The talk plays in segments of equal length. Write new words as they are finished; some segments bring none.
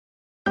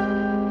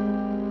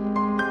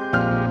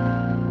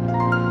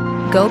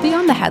Go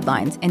beyond the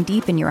headlines and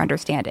deepen your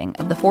understanding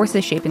of the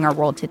forces shaping our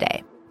world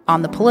today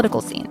on The Political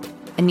Scene,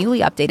 a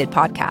newly updated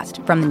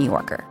podcast from The New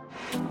Yorker.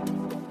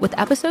 With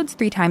episodes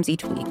 3 times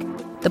each week,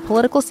 The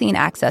Political Scene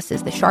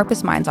accesses the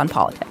sharpest minds on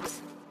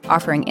politics,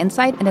 offering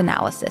insight and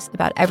analysis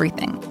about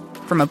everything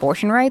from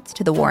abortion rights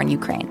to the war in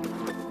Ukraine.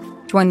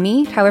 Join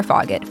me, Tyler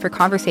Foggett, for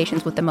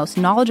conversations with the most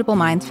knowledgeable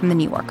minds from The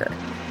New Yorker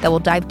that will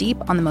dive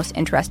deep on the most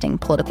interesting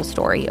political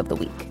story of the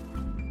week.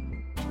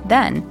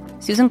 Then,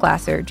 Susan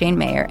Glasser, Jane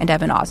Mayer, and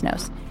Evan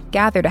Osnos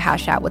gather to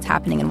hash out what's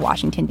happening in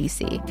Washington,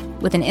 D.C.,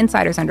 with an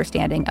insider's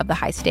understanding of the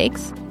high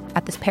stakes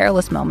at this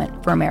perilous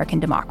moment for American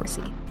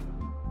democracy.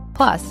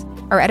 Plus,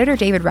 our editor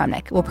David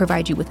Remnick will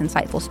provide you with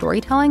insightful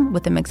storytelling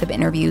with a mix of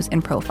interviews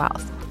and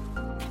profiles.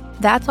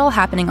 That's all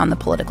happening on The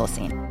Political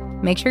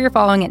Scene. Make sure you're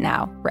following it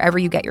now, wherever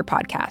you get your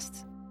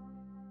podcasts.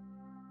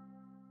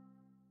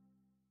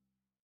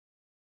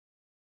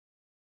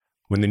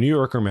 When the New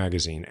Yorker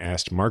magazine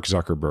asked Mark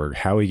Zuckerberg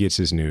how he gets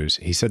his news,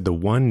 he said the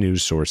one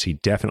news source he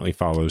definitely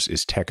follows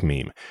is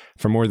Techmeme.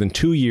 For more than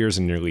 2 years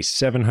and nearly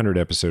 700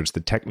 episodes,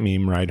 the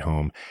Techmeme Ride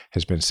Home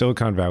has been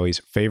Silicon Valley's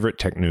favorite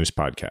tech news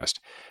podcast.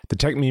 The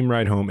Techmeme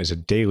Ride Home is a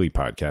daily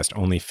podcast,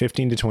 only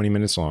 15 to 20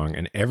 minutes long,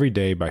 and every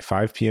day by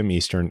 5 p.m.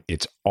 Eastern,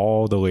 it's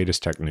all the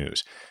latest tech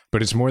news.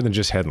 But it's more than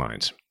just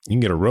headlines. You can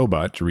get a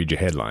robot to read you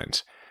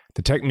headlines.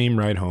 The Techmeme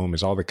Ride Home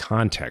is all the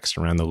context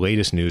around the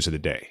latest news of the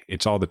day.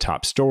 It's all the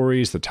top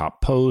stories, the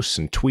top posts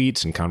and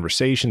tweets and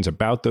conversations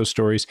about those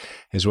stories,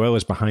 as well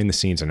as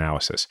behind-the-scenes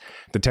analysis.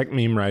 The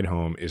Techmeme Ride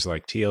Home is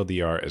like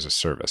TLDR as a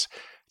service.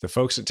 The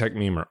folks at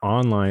Techmeme are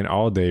online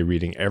all day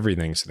reading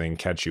everything so they can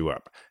catch you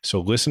up. So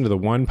listen to the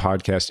one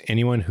podcast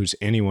anyone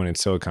in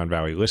Silicon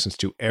Valley listens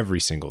to every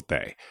single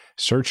day.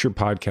 Search your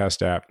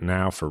podcast app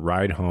now for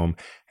Ride Home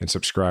and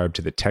subscribe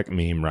to the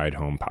Techmeme Ride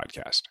Home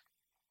podcast.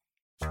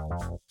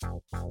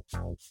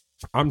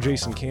 I'm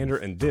Jason Kander,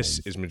 and this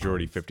is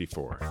Majority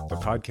 54, the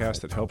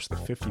podcast that helps the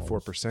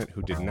 54%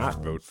 who did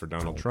not vote for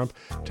Donald Trump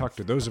talk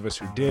to those of us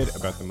who did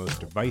about the most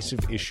divisive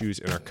issues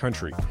in our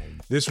country.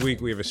 This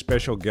week, we have a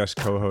special guest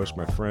co-host,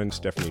 my friend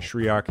Stephanie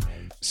Shriak.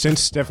 Since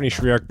Stephanie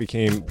Shriak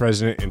became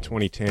president in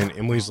 2010,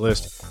 Emily's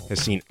List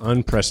has seen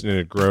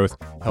unprecedented growth,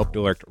 helped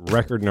elect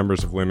record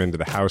numbers of women to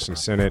the House and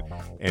Senate,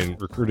 and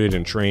recruited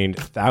and trained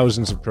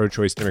thousands of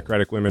pro-choice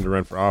Democratic women to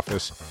run for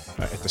office.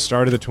 At the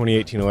start of the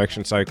 2018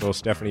 election cycle,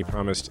 Stephanie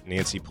promised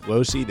Nancy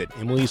Pelosi that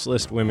Emily's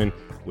List women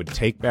would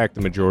take back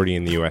the majority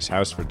in the U.S.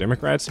 House for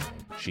Democrats.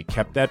 She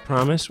kept that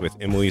promise, with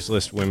Emily's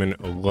List women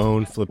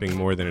alone flipping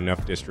more than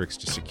enough districts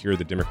to secure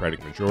the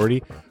Democratic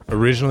majority.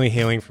 Originally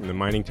hailing from the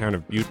mining town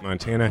of Butte,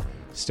 Montana,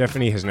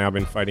 Stephanie has now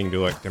been fighting to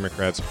elect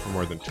Democrats for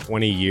more than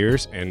 20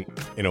 years, and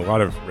in a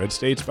lot of red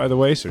states, by the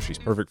way, so she's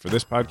perfect for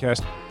this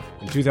podcast.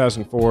 In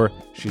 2004,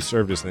 she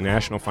served as the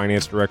national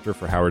finance director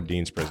for Howard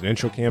Dean's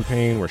presidential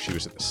campaign, where she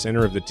was at the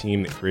center of the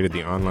team that created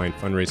the online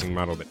fundraising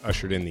model that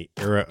ushered in the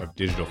era of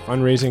digital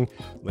fundraising,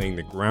 laying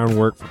the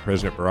groundwork for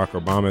President Barack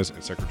Obama's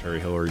and Secretary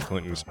Hillary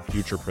Clinton's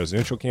future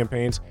presidential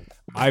campaigns.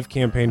 I've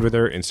campaigned with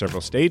her in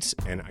several states,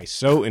 and I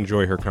so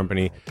enjoy her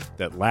company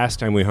that last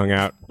time we hung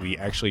out, we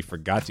actually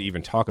forgot to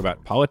even talk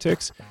about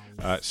politics.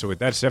 So with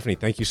that, Stephanie,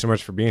 thank you so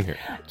much for being here.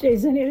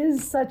 Jason, it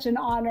is such an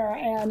honor,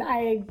 and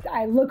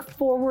I look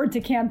forward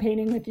to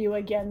campaigning with you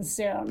again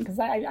soon, because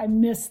I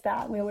miss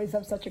that. We always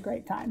have such a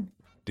great time.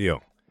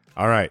 Deal.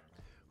 All right,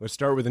 let's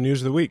start with the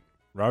news of the week.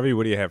 Ravi,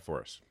 what do you have for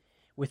us?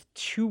 With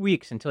 2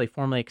 weeks until he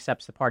formally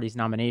accepts the party's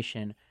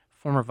nomination,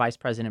 former Vice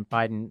President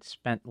Biden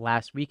spent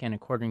last weekend,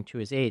 according to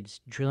his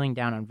aides, drilling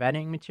down on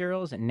vetting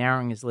materials and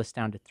narrowing his list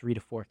down to 3 to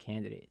 4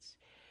 candidates.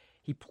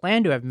 He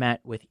planned to have met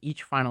with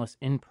each finalist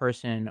in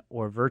person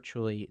or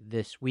virtually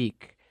this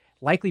week,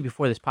 likely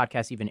before this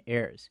podcast even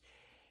airs.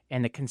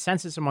 And the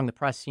consensus among the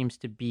press seems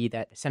to be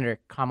that Senator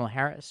Kamala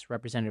Harris,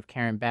 Representative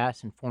Karen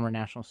Bass, and former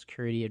National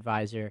Security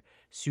Advisor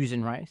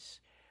Susan Rice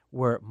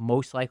were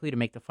most likely to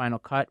make the final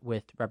cut,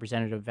 with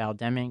Representative Val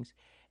Demings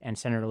and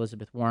Senator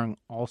Elizabeth Warren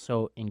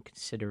also in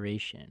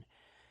consideration.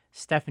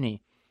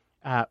 Stephanie,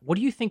 what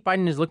do you think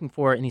Biden is looking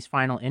for in these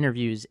final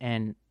interviews,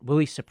 and will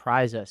he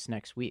surprise us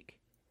next week?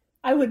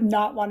 I would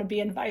not want to be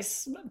in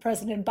Vice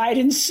President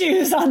Biden's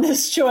shoes on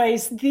this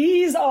choice.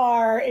 These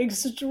are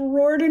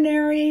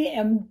extraordinary,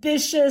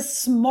 ambitious,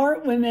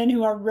 smart women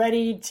who are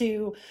ready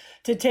to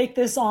take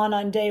this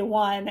on day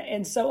one.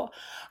 And so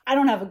I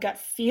don't have a gut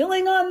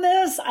feeling on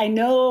this. I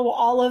know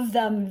all of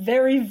them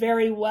very,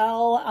 very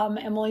well.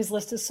 Emily's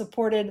List has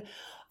supported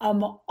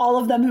all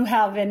of them who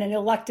have an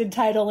elected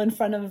title in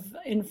front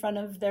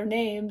of their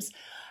names.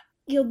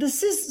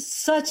 This is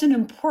such an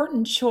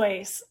important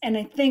choice. And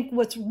I think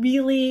what's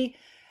really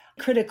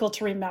critical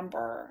to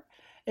remember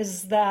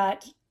is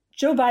that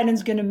Joe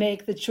Biden's going to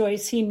make the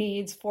choice he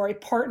needs for a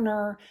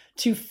partner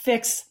to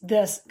fix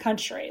this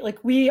country.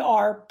 Like, we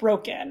are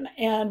broken,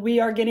 and we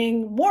are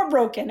getting more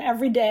broken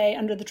every day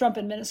under the Trump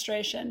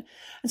administration.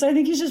 And so I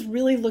think he's just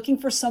really looking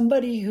for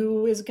somebody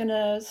who is going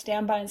to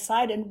stand by his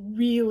side and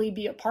really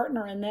be a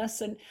partner in this.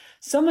 And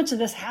so much of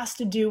this has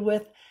to do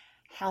with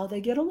how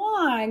they get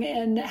along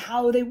and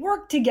how they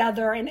work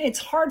together. And it's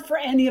hard for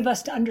any of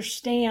us to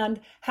understand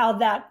how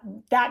that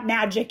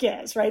magic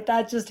is, right?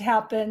 That just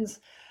happens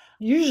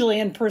usually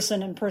in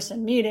person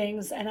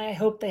meetings. And I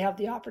hope they have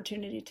the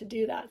opportunity to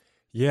do that.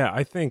 Yeah,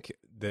 I think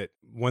that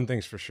one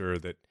thing's for sure,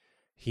 that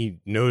he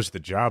knows the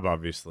job,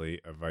 obviously,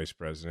 of vice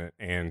president.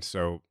 And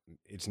so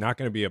it's not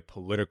going to be a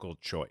political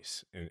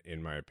choice,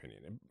 in my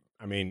opinion.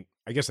 I mean,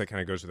 I guess that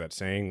kind of goes without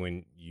saying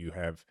when you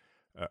have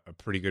a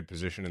pretty good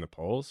position in the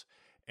polls.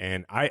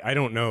 And I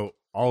don't know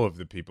all of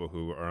the people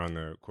who are on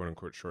the quote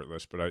unquote short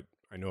list, but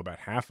I know about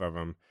half of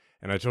them.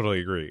 And I totally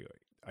agree.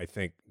 I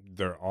think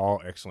they're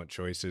all excellent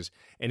choices.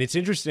 And it's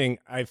interesting.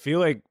 I feel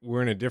like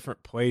we're in a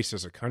different place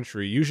as a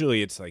country.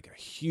 Usually it's like a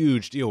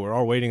huge deal. We're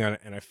all waiting on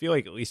it. And I feel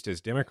like, at least as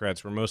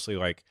Democrats, we're mostly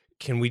like,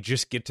 can we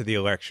just get to the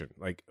election?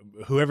 Like,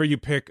 whoever you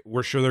pick,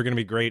 we're sure they're going to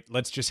be great.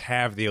 Let's just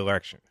have the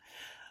election.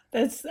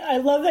 I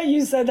love that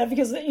you said that,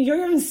 because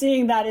you're even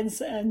seeing that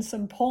in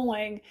some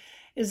polling,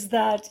 is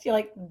that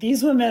like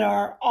these women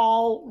are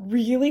all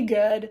really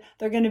good.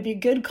 They're going to be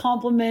good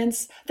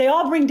complements. They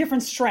all bring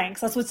different strengths.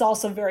 That's what's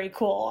also very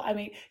cool. I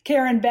mean,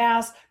 Karen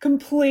Bass,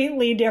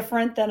 completely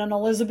different than an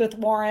Elizabeth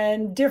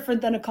Warren,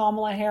 different than a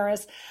Kamala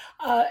Harris.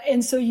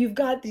 And so you've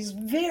got these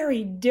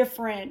very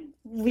different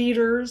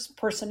leaders,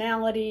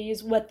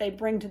 personalities, what they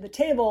bring to the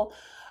table.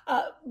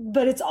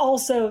 But it's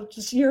also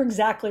just, you're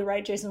exactly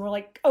right, Jason. We're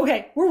like,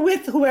 okay, we're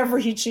with whoever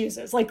he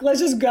chooses. Like, let's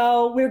just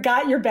go. We've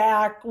got your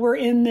back. We're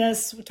in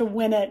this to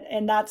win it.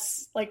 And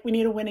that's like, we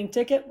need a winning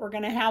ticket. We're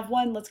going to have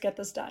one. Let's get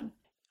this done.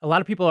 A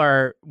lot of people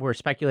were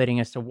speculating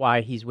as to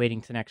why he's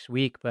waiting to next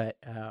week. But,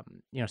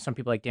 some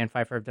people like Dan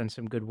Pfeiffer have done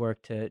some good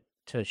work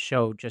to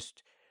show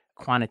just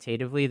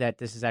quantitatively that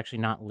this is actually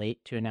not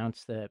late to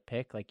announce the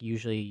pick. Like,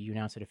 usually you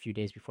announce it a few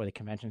days before the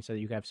convention so that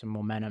you have some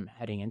momentum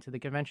heading into the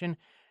convention.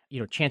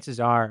 Chances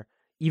are,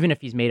 even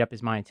if he's made up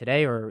his mind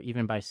today or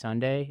even by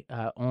Sunday,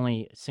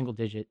 only a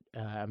single-digit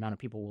amount of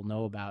people will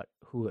know about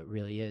who it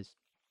really is.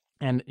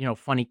 And,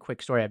 funny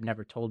quick story I've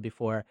never told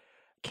before.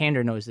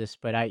 Kander knows this,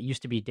 but I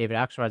used to be David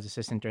Axelrod's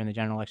assistant during the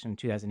general election in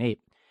 2008.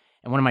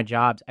 And one of my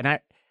jobs, and I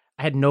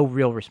had no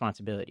real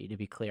responsibility, to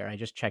be clear. I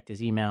just checked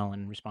his email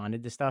and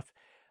responded to stuff.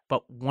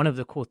 But one of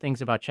the cool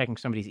things about checking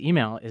somebody's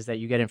email is that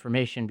you get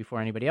information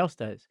before anybody else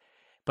does.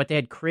 But they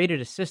had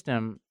created a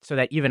system so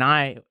that even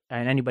I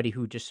and anybody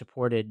who just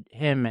supported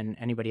him and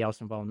anybody else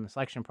involved in the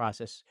selection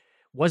process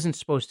wasn't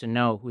supposed to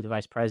know who the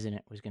vice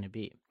president was going to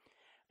be.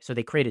 So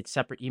they created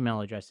separate email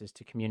addresses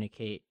to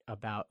communicate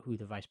about who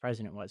the vice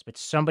president was. But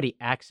somebody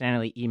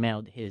accidentally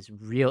emailed his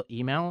real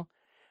email,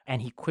 and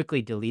he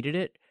quickly deleted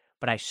it.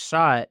 But I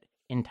saw it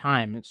in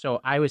time. And so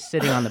I was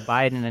sitting on the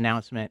Biden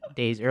announcement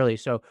days early.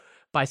 So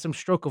by some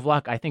stroke of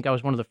luck, I think I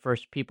was one of the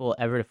first people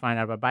ever to find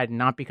out about Biden,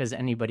 not because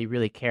anybody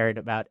really cared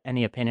about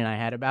any opinion I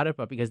had about it,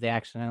 but because they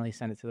accidentally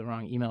sent it to the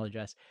wrong email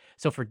address.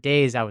 So for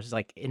days, I was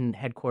like in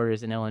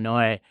headquarters in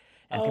Illinois,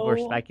 and people were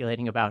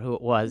speculating about who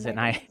it was. And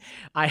I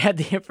had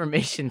the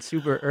information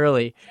super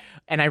early.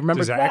 And I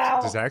remember...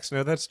 Does Axe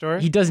know that story?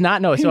 He does not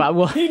know, so I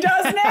will... He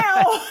does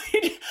now!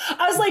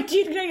 I was like,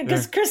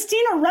 because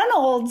Christina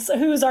Reynolds,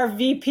 who's our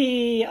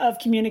VP of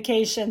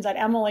communications at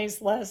Emily's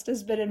List,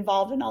 has been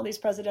involved in all these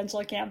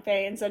presidential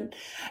campaigns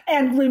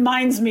and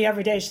reminds me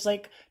every day. She's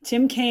like,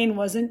 Tim Kaine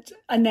wasn't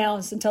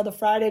announced until the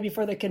Friday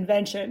before the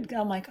convention. And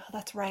I'm like, oh,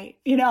 that's right.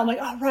 I'm like,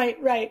 oh,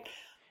 right.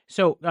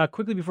 So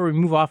quickly before we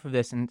move off of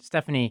this, and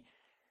Stephanie,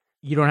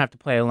 you don't have to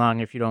play along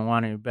if you don't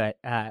want to, but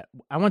I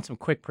want some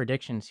quick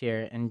predictions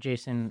here. And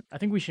Jason, I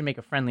think we should make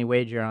a friendly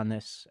wager on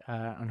this,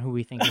 on who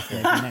we think is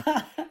going to be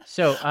next.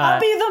 So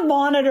I'll be the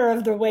monitor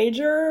of the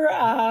wager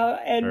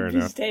and be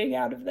staying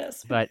out of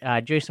this. But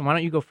Jason, why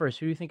don't you go first?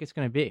 Who do you think it's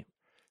going to be?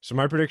 So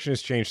my prediction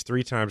has changed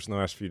 3 times in the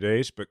last few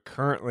days, but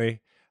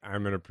currently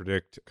I'm going to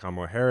predict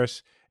Kamala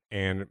Harris.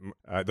 And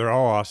they're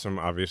all awesome,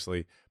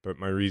 obviously, but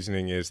my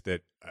reasoning is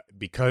that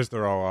because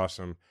they're all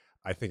awesome,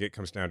 I think it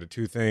comes down to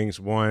 2 things.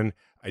 One,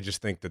 I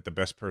just think that the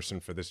best person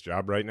for this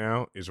job right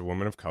now is a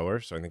woman of color,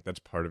 so I think that's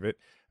part of it.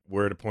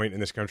 We're at a point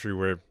in this country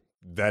where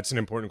that's an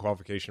important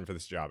qualification for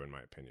this job, in my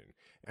opinion.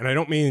 And I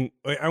don't mean,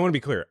 I want to be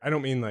clear, I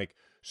don't mean like,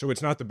 so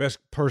it's not the best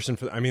person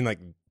for, I mean like,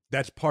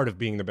 that's part of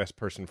being the best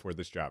person for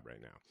this job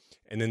right now.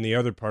 And then the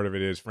other part of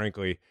it is,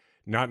 frankly,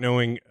 not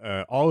knowing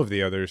all of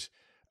the others.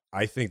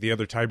 I think the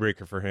other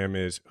tiebreaker for him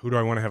is, who do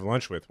I want to have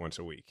lunch with once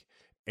a week?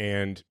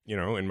 And,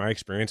 in my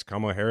experience,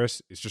 Kamala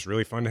Harris is just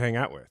really fun to hang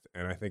out with.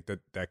 And I think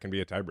that can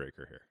be a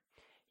tiebreaker here.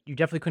 You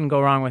definitely couldn't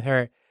go wrong with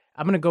her.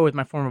 I'm going to go with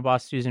my former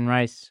boss, Susan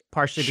Rice.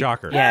 Partially.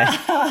 Shocker. Yeah.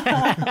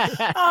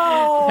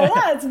 Oh,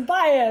 that's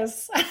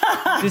bias.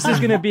 This is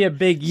going to be a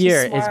big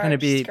year. Smart. It's going to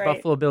be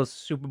Buffalo Bills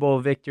Super Bowl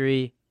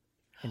victory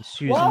and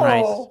Susan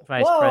Rice,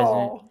 vice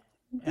president.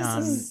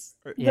 There's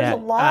a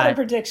lot of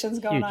predictions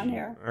going on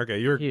here. Okay,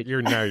 you're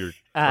crazy.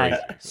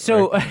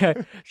 So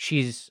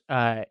she's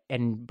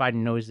and Biden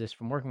knows this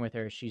from working with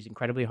her. She's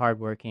incredibly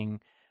hardworking.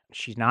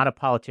 She's not a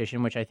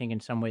politician, which I think in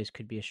some ways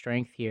could be a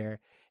strength here,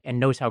 and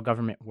knows how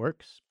government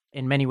works.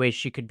 In many ways,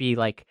 she could be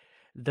like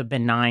the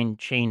benign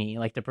Cheney,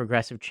 like the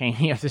progressive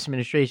Cheney of this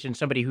administration,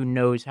 somebody who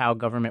knows how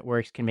government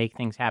works, can make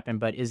things happen,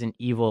 but isn't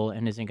evil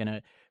and isn't going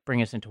to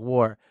bring us into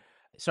war.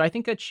 So I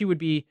think that she would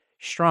be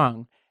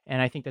strong,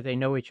 and I think that they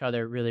know each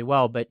other really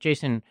well. But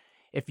Jason,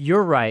 if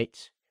you're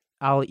right,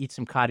 I'll eat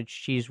some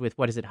cottage cheese with,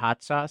 what is it,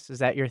 hot sauce? Is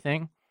that your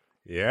thing?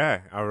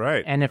 Yeah, all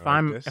right. And if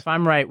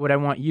I'm right, what I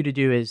want you to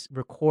do is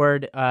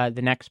record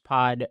the next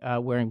pod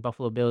wearing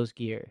Buffalo Bills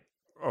gear.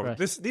 Oh,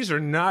 these are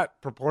not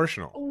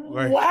proportional.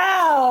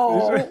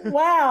 Wow.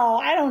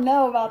 Wow. I don't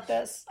know about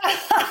this.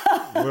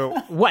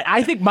 Well, what?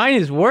 I think mine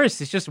is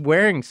worse. It's just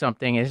wearing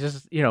something. It's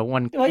just,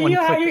 one. Well, one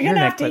you're click going to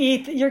have to clip.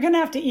 eat. You're going to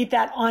have to eat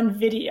that on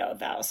video,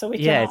 though, so we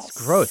can. Yeah, all it's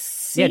gross.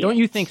 see Yeah, don't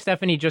you it. think,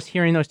 Stephanie, just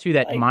hearing those two,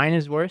 that mine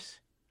is worse?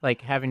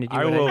 Like having to do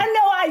I what will- I know.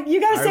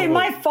 You got to say, will-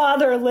 my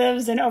father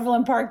lives in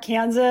Overland Park,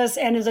 Kansas,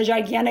 and is a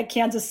gigantic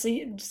Kansas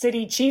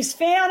City Chiefs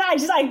fan.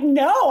 I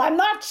know. I'm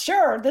not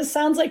sure. This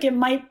sounds like it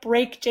might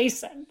break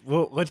Jason.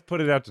 well, let's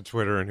put it out to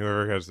Twitter, and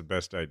whoever has the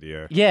best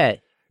idea Yeah.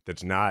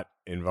 that's not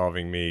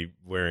involving me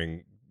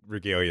wearing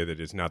regalia that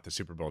is not the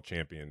Super Bowl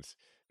champions,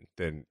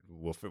 then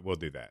we'll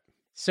do that.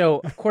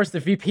 So, of course, the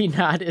VP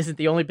nod isn't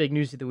the only big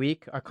news of the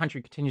week. Our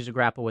country continues to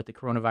grapple with the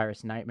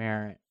coronavirus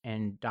nightmare,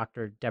 and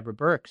Dr. Deborah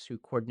Birx, who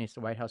coordinates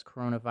the White House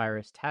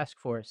Coronavirus Task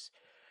Force,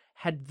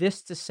 had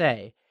this to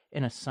say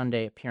in a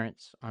Sunday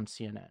appearance on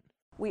CNN.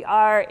 We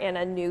are in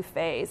a new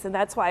phase, and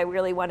that's why I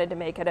really wanted to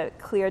make it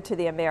clear to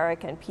the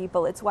American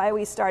people. It's why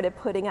we started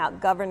putting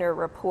out governor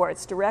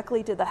reports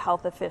directly to the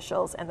health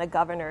officials and the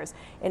governors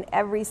in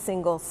every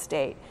single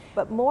state.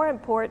 But more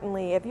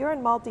importantly, if you're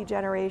in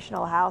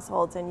multi-generational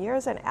households and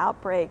there's an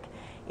outbreak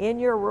in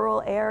your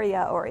rural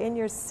area or in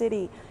your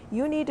city,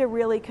 you need to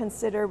really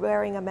consider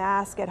wearing a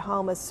mask at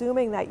home,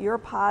 assuming that you're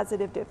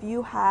positive if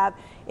you have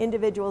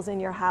individuals in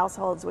your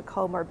households with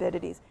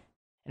comorbidities.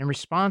 In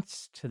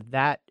response to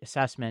that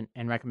assessment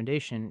and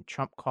recommendation,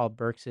 Trump called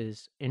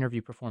Birx's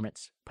interview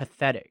performance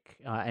pathetic.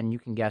 And you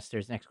can guess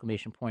there's an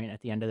exclamation point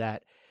at the end of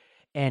that.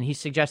 And he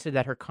suggested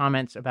that her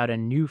comments about a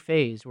new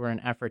phase were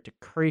an effort to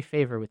curry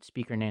favor with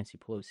Speaker Nancy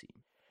Pelosi.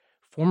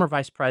 Former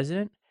Vice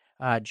President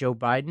Joe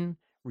Biden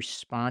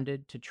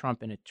responded to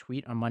Trump in a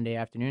tweet on Monday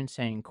afternoon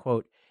saying,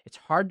 quote, "It's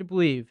hard to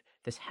believe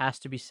this has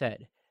to be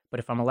said,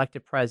 but if I'm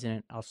elected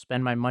president, I'll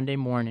spend my Monday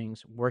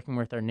mornings working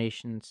with our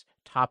nation's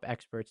top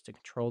experts to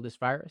control this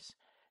virus,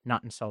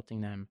 not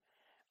insulting them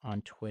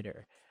on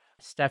Twitter."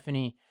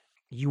 Stephanie,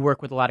 you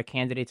work with a lot of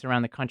candidates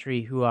around the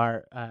country who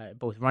are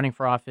both running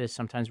for office,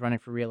 sometimes running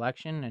for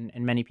re-election,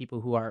 and many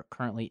people who are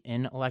currently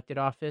in elected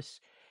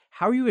office.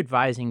 How are you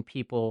advising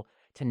people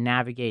to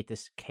navigate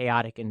this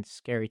chaotic and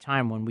scary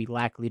time when we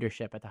lack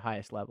leadership at the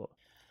highest level?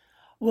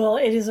 Well,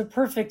 it is a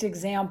perfect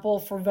example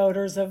for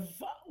voters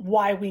of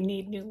why we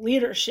need new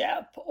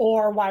leadership,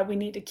 or why we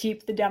need to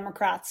keep the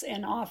Democrats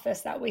in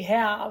office that we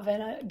have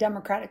and a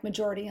Democratic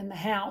majority in the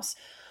House.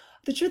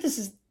 The truth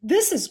is,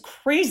 this is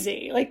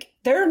crazy. Like,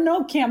 there are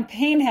no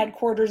campaign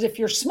headquarters if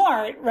you're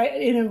smart,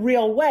 right? In a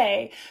real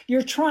way.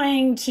 You're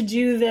trying to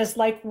do this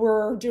like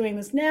we're doing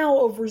this now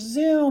over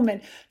Zoom,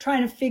 and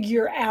trying to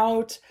figure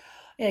out,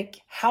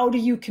 like, how do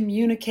you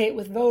communicate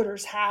with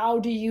voters? How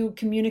do you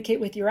communicate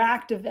with your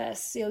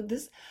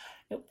activists?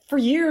 For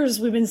years,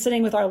 we've been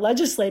sitting with our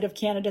legislative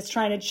candidates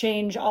trying to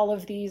change all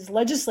of these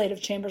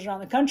legislative chambers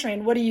around the country.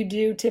 And what do you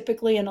do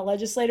typically in a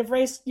legislative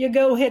race? You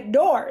go hit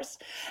doors.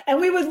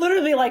 And we would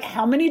literally be like,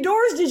 how many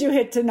doors did you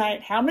hit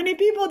tonight? How many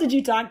people did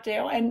you talk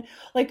to? And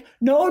like,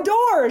 no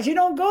doors. You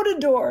don't go to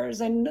doors.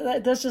 And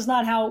that's just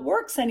not how it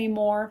works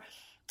anymore.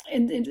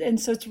 And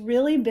so it's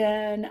really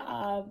been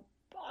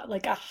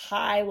like a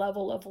high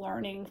level of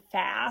learning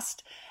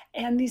fast.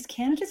 And these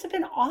candidates have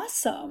been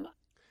awesome.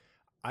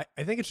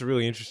 I think it's a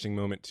really interesting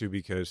moment, too,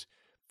 because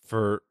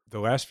for the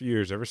last few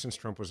years, ever since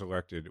Trump was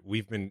elected,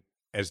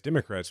 as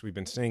Democrats, we've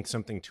been saying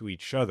something to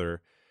each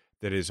other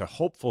that is a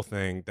hopeful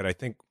thing that I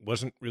think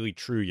wasn't really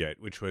true yet,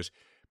 which was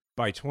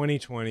by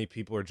 2020,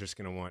 people are just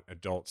going to want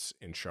adults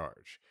in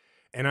charge.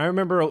 And I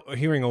remember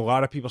hearing a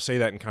lot of people say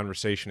that in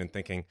conversation and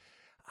thinking,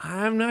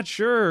 I'm not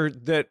sure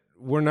that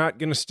we're not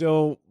going to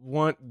still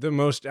want the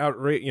most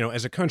outrageous,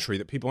 as a country,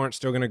 that people aren't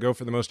still going to go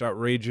for the most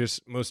outrageous,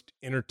 most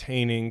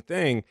entertaining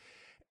thing.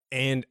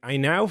 And I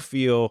now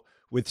feel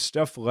with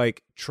stuff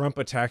like Trump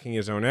attacking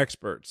his own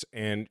experts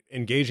and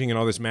engaging in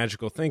all this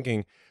magical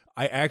thinking,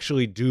 I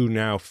actually do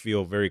now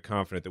feel very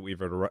confident that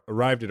we've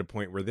arrived at a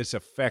point where this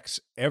affects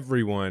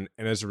everyone.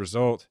 And as a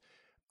result,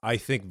 I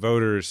think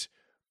voters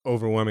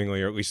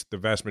overwhelmingly, or at least the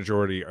vast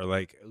majority, are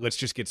like, let's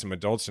just get some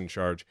adults in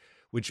charge,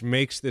 which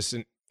makes this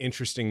an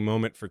interesting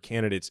moment for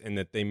candidates in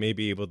that they may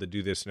be able to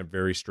do this in a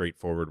very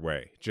straightforward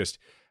way. Just,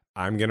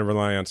 I'm going to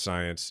rely on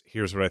science.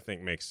 Here's what I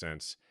think makes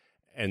sense.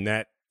 And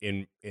that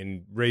in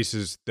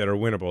races that are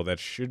winnable, that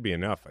should be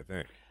enough, I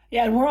think.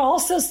 Yeah, and we're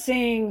also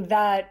seeing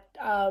that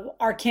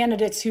our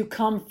candidates who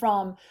come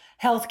from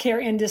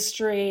healthcare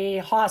industry,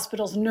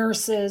 hospitals,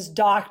 nurses,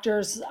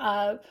 doctors,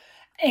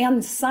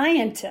 and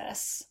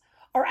scientists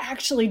are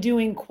actually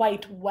doing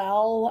quite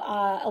well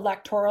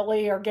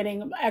electorally, or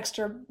getting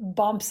extra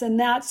bumps in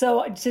that.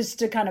 So just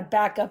to kind of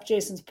back up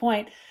Jason's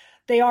point,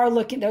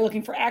 they're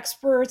looking for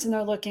experts, and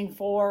they're looking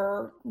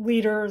for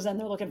leaders, and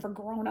they're looking for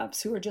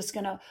grownups who are just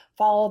going to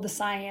follow the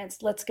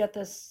science. Let's get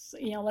this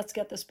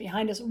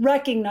behind us,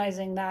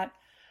 recognizing that,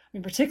 I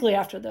mean, particularly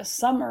after this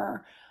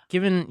summer.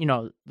 Given,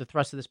 the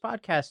thrust of this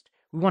podcast,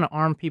 we want to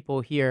arm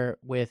people here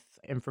with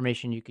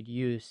information you could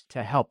use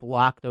to help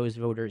lock those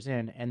voters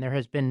in. And there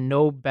has been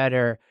no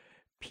better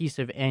piece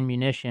of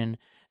ammunition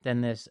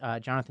than this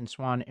Jonathan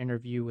Swan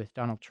interview with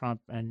Donald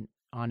Trump and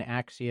on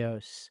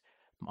Axios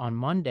on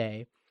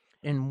Monday.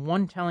 In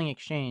one telling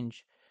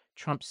exchange,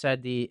 Trump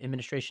said the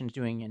administration is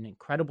doing an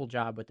incredible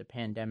job with the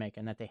pandemic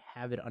and that they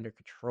have it under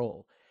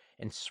control.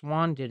 And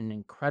Swan did an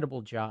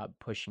incredible job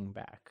pushing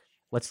back.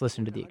 Let's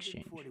listen to the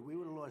exchange. We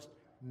would have lost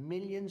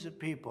millions of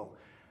people.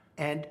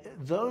 And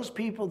those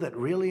people that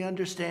really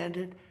understand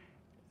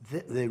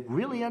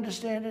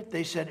it,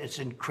 they said it's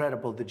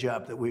incredible the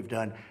job that we've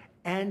done.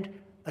 And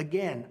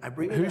again, I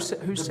bring who says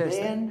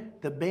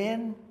that? The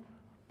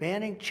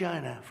banning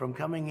China from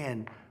coming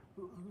in.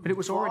 But it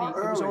was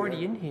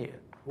already in here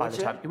by the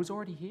time. It was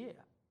already here.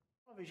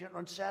 Television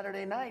on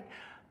Saturday night,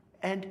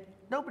 and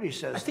nobody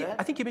says that.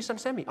 I think you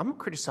misunderstand me. I'm not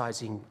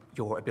criticizing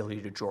your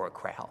ability to draw a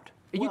crowd.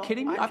 Are you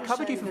kidding me? I've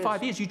covered you for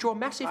 5 years. You draw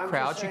massive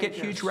crowds. You get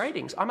huge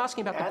ratings. I'm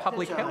asking about the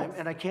public health.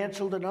 And I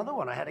canceled another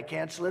one. I had to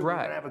cancel it. Right. We're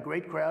going to have a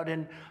great crowd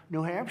in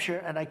New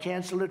Hampshire, and I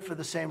canceled it for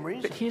the same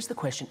reason. But here's the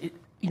question.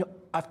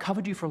 I've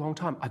covered you for a long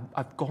time.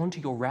 I've gone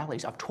to your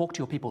rallies. I've talked to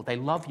your people. They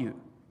love you.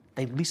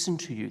 They listen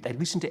to you. They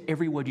listen to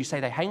every word you say.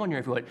 They hang on your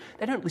every word.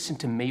 They don't listen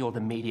to me or the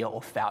media or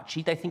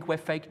Fauci. They think we're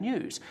fake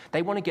news.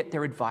 They want to get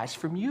their advice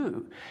from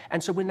you.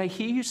 And so when they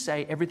hear you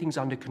say everything's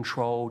under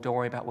control, don't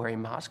worry about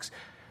wearing masks,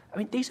 I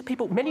mean, these are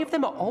people, many of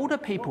them are older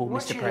people,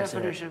 What's Mr.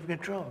 President. What's your definition of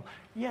control?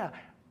 Yeah.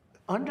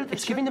 Under the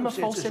it's giving them a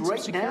false sense of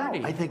security.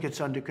 Now, I think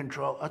it's under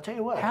control. I'll tell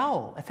you what.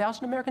 How?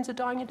 1,000 Americans are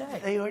dying a day.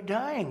 They are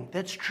dying.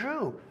 That's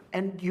true.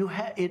 And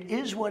it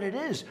is what it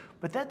is.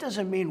 But that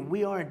doesn't mean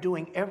we aren't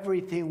doing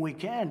everything we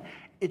can.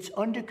 It's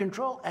under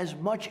control as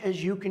much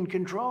as you can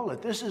control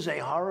it. This is a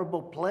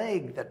horrible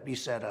plague that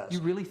beset us.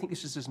 You really think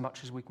this is as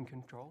much as we can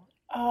control?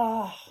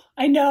 Oh,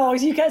 I know.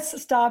 You guys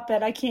stop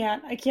it. I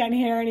can't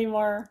hear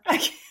anymore.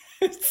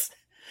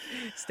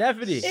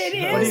 Stephanie, it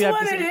is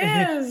what it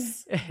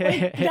is.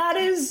 Like, that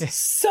is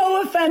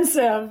so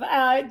offensive.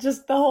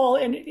 Just the whole,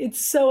 and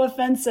it's so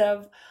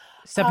offensive.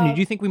 Stephanie, do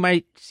you think we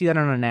might see that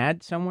on an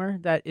ad somewhere?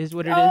 That is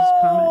what it is?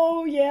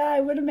 Oh, yeah, I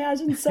would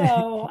imagine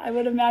so. I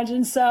would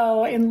imagine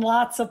so in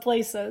lots of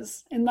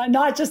places, and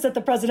not just at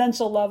the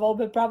presidential level,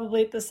 but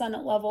probably at the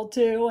Senate level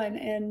too,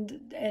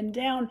 and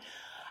down.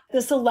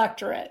 This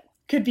electorate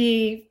could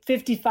be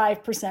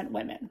 55%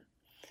 women.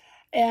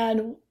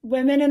 And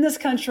women in this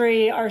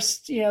country are,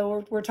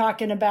 we're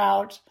talking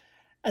about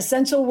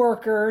essential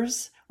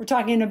workers. We're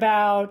talking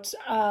about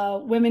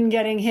women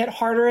getting hit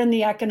harder in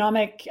the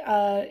economic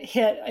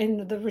hit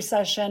in the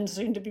recession,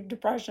 soon to be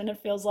depression,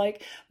 it feels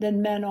like,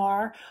 than men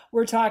are.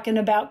 We're talking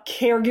about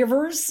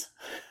caregivers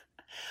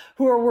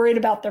who are worried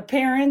about their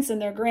parents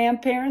and their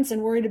grandparents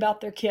and worried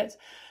about their kids.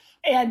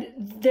 And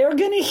they're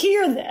going to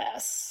hear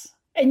this.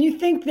 And you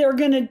think they're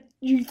going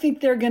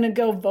to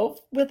go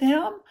vote with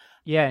him?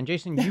 Yeah, and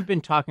Jason, you've been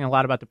talking a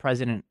lot about the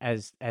president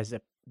as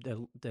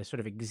the sort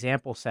of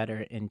example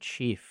setter in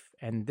chief,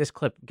 and this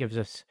clip gives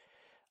us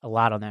a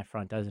lot on that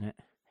front, doesn't it?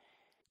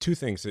 Two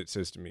things it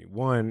says to me.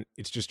 One,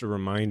 it's just a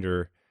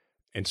reminder,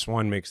 and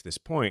Swan makes this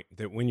point,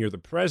 that when you're the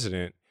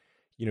president,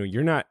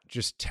 you're not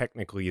just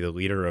technically the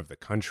leader of the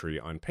country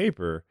on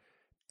paper,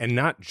 and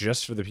not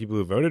just for the people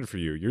who voted for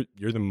you.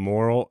 You're the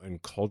moral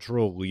and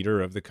cultural leader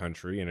of the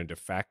country in a de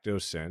facto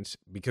sense,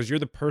 because you're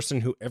the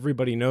person who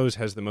everybody knows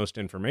has the most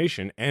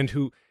information, and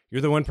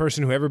you're the one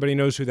person who everybody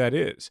knows who that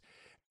is.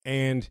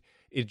 And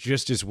it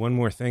just is one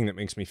more thing that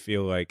makes me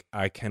feel like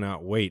I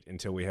cannot wait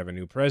until we have a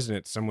new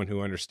president, someone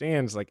who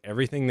understands like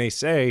everything they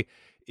say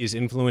is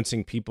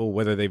influencing people,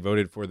 whether they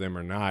voted for them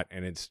or not.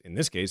 And it's, in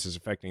this case, is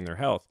affecting their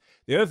health.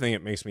 The other thing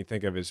it makes me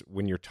think of is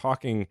when you're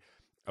talking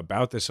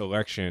about this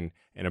election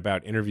and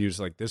about interviews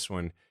like this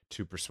one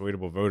to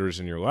persuadable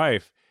voters in your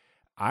life,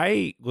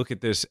 I look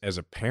at this as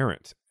a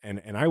parent,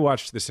 and I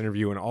watched this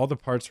interview and all the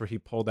parts where he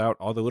pulled out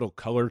all the little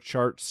color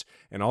charts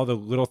and all the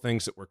little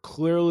things that were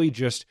clearly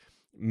just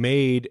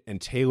made and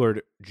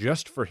tailored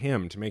just for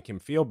him to make him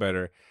feel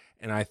better.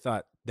 And I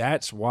thought,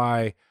 that's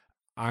why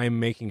I'm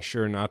making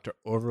sure not to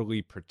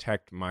overly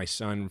protect my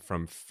son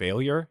from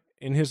failure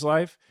in his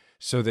life,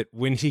 so that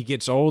when he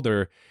gets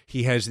older,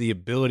 he has the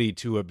ability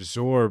to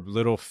absorb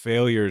little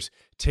failures,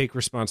 take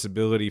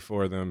responsibility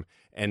for them,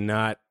 and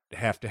not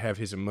have to have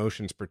his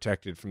emotions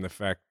protected from the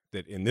fact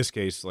that, in this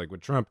case, like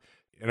with Trump,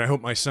 and I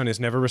hope my son is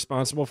never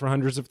responsible for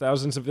hundreds of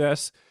thousands of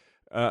deaths,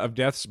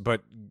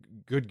 but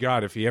good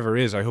God, if he ever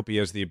is, I hope he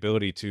has the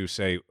ability to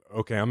say,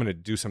 okay, I'm going to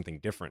do something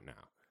different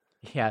now.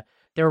 Yeah,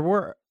 there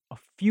were a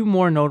few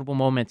more notable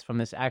moments from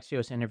this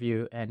Axios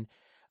interview, and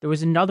there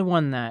was another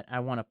one that I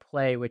want to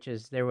play, which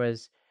is there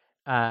was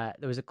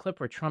a clip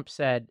where Trump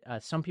said,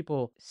 some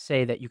people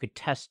say that you could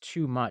test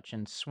too much,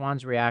 and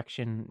Swan's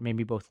reaction made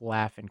me both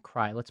laugh and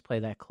cry. Let's play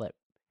that clip.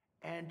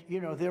 And,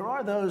 there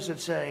are those that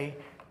say,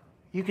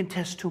 You can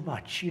test too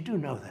much. You do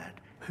know that.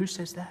 Who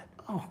says that?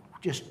 Oh,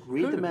 just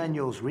read the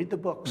manuals, read the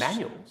books.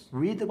 Manuals?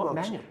 Read the What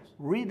books. manuals?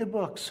 Read the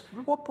books.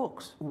 What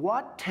books?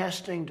 What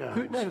testing does.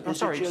 Who- no, I'm is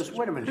sorry, it just,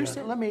 wait a minute, who John.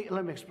 said- Let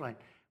me explain.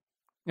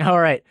 All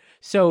right.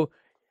 So,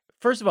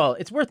 first of all,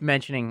 it's worth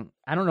mentioning,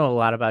 I don't know a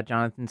lot about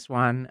Jonathan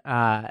Swan.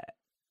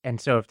 And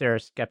so if there are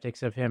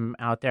skeptics of him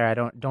out there,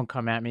 don't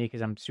come at me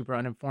because I'm super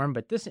uninformed.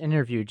 But this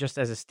interview, just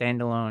as a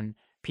standalone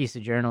piece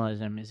of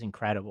journalism, is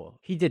incredible.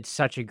 He did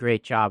such a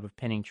great job of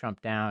pinning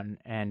Trump down.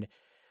 And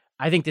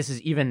I think this is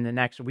even the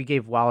next, we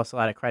gave Wallace a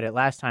lot of credit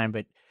last time,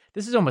 but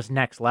this is almost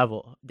next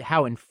level,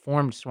 how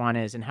informed Swan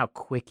is and how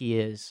quick he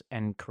is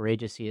and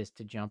courageous he is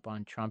to jump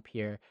on Trump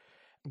here.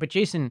 But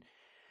Jason,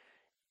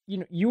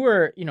 you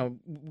were,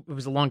 it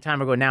was a long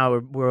time ago now,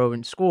 we're over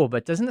in school,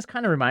 but doesn't this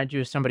kind of remind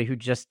you of somebody who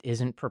just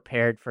isn't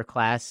prepared for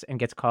class and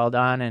gets called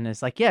on and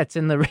is like, yeah, it's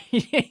in the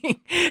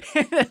reading.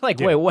 Like,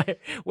 yeah. Wait,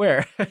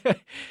 where?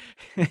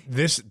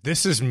 This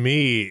is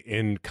me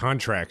in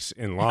contracts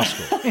in law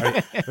school.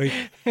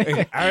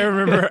 I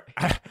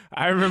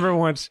remember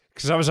once,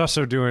 because I was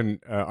also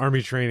doing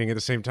Army training at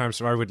the same time,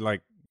 so I would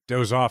like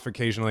doze off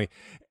occasionally.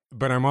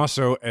 But I'm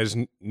also, as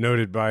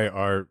noted by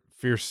our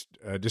fierce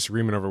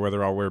disagreement over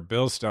whether I'll wear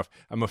Bills stuff,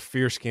 I'm a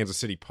fierce Kansas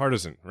City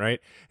partisan, right?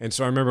 And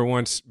so I remember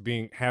once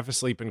being half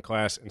asleep in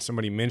class and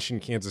somebody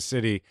mentioned Kansas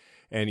City,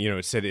 and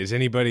it said,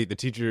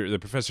 the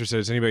professor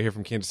said, is anybody here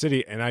from Kansas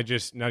City? And I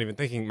just, not even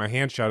thinking, my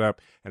hand shot up,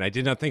 and I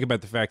did not think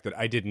about the fact that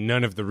I did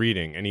none of the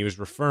reading, and he was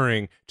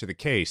referring to the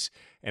case,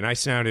 and I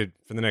sounded,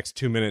 for the next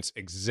 2 minutes,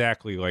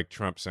 exactly like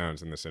Trump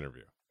sounds in this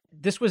interview.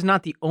 This was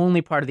not the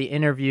only part of the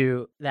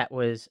interview that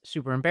was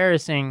super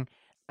embarrassing.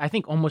 I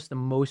think almost the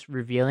most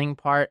revealing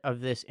part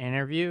of this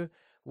interview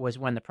was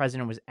when the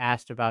president was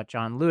asked about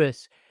John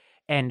Lewis.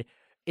 And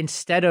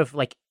instead of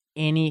like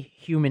any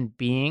human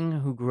being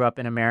who grew up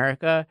in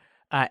America,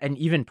 and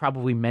even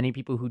probably many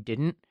people who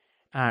didn't,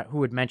 who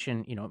would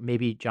mention,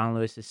 maybe John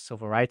Lewis's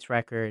civil rights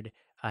record,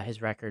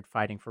 his record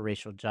fighting for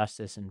racial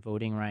justice and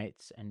voting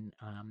rights and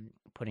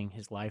putting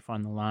his life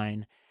on the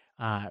line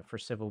for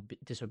civil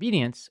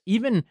disobedience,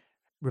 even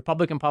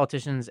Republican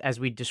politicians, as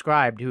we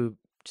described, who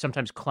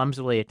sometimes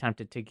clumsily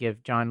attempted to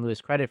give John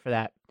Lewis credit for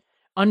that,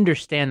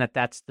 understand that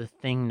that's the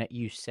thing that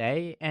you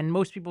say. And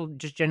most people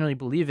just generally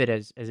believe it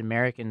as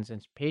Americans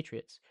and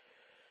patriots.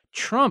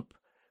 Trump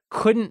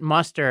couldn't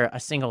muster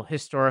a single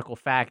historical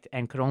fact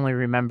and could only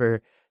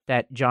remember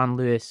that John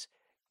Lewis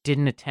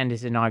didn't attend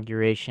his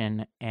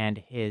inauguration and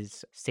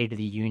his State of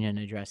the Union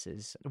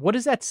addresses. What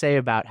does that say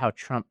about how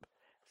Trump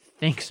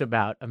thinks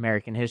about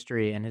American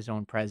history and his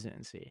own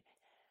presidency?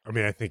 I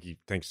mean, I think he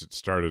thinks it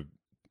started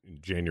in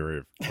January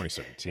of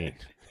 2017.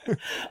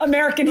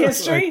 American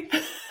history?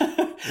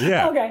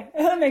 Yeah. Okay,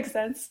 that makes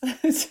sense.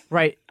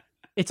 Right.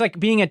 It's like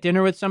being at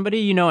dinner with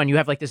somebody, and you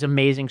have like this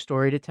amazing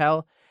story to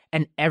tell,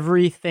 and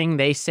everything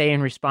they say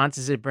in response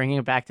is it bringing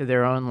it back to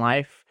their own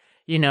life,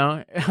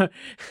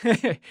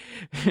 And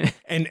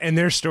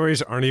their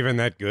stories aren't even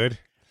that good.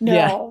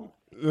 No.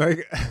 Yeah.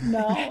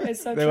 No,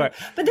 it's so true.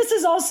 But this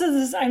is also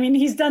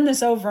he's done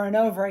this over and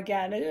over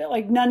again.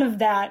 Like none of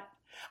that.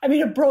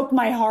 It broke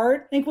my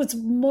heart. I think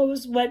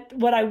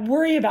what I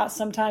worry about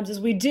sometimes is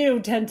we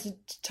do tend to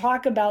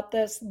talk about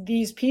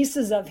these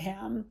pieces of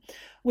him,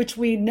 which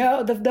we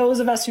know, those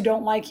of us who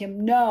don't like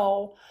him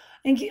know.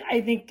 I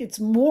think it's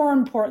more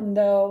important,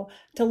 though,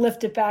 to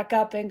lift it back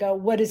up and go,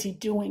 what is he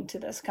doing to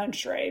this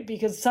country?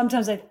 Because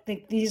sometimes I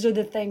think these are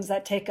the things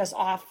that take us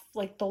off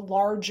like the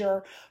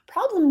larger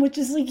problem, which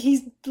is like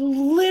he's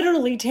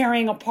literally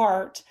tearing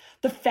apart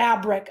the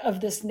fabric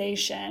of this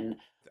nation.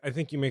 I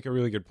think you make a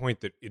really good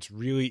point that it's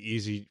really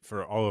easy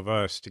for all of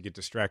us to get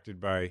distracted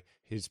by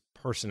his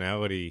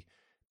personality.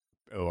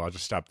 Oh, I'll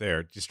just stop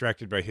there.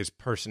 Distracted by his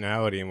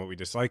personality and what we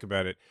dislike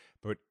about it.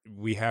 But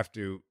we have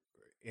to,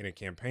 in a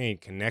campaign,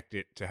 connect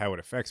it to how it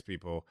affects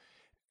people.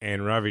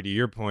 And Ravi, to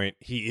your point,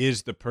 he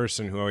is the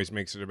person who always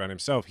makes it about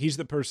himself. He's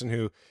the person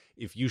who,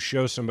 if you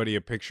show somebody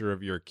a picture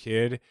of your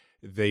kid,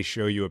 they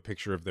show you a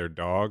picture of their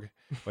dog.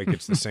 Like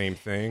it's the same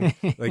thing.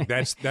 Like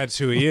that's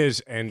who he is.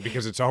 And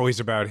because it's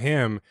always about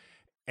him.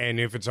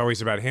 And if it's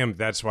always about him,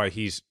 that's why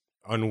he's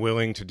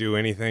unwilling to do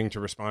anything to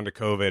respond to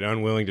COVID,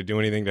 unwilling to do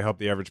anything to help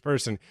the average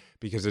person,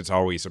 because it's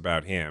always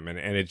about him. And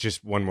it's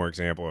just one more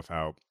example of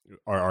how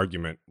our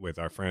argument with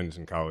our friends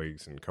and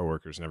colleagues and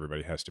coworkers and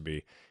everybody has to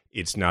be,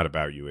 it's not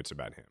about you, it's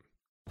about him.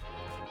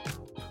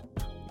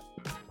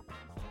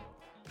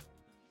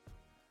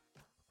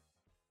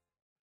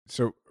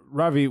 So,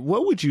 Ravi,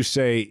 what would you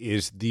say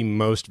is the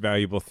most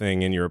valuable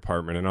thing in your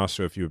apartment? And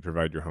also if you would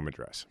provide your home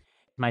address.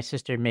 My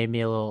sister made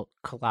me a little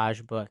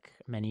collage book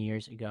many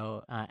years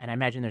ago, and I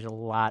imagine there's a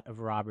lot of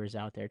robbers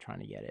out there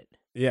trying to get it.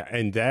 Yeah,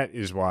 and that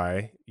is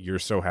why you're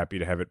so happy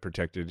to have it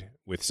protected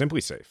with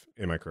SimpliSafe.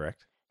 Am I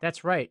correct?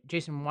 That's right.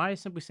 Jason, why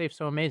is SimpliSafe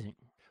so amazing?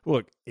 Well,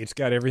 look, it's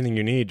got everything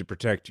you need to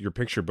protect your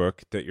picture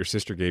book that your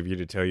sister gave you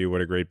to tell you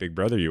what a great big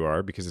brother you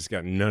are, because it's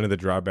got none of the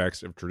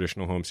drawbacks of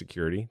traditional home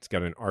security. It's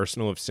got an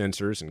arsenal of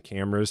sensors and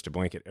cameras to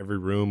blanket every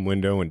room,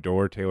 window, and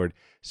door tailored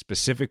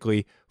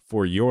specifically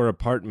for your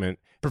apartment.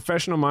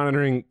 Professional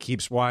monitoring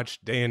keeps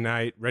watch day and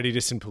night, ready to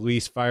send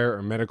police, fire,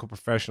 or medical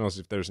professionals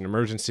if there's an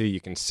emergency.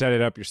 You can set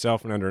it up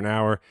yourself in under an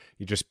hour.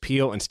 You just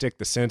peel and stick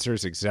the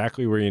sensors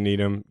exactly where you need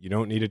them. You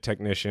don't need a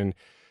technician.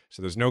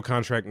 So there's no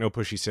contract, no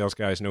pushy sales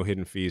guys, no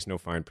hidden fees, no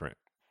fine print.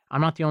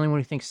 I'm not the only one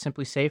who thinks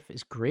Simply Safe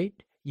is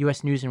great.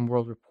 U.S. News &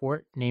 World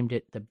Report named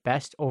it the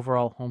best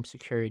overall home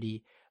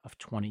security of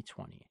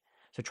 2020.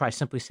 So try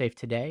Simply Safe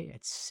today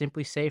at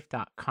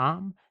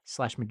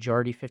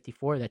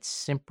simplysafe.com/majority54. That's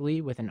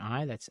simply with an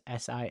I. That's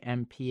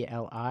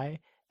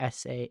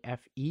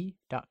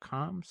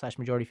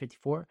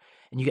SIMPLISAFE.com/majority54.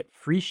 And you get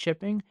free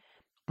shipping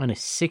on a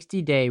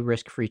 60-day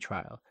risk-free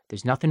trial.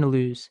 There's nothing to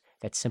lose.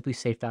 That's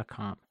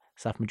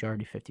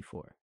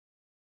simplysafe.com/majority54.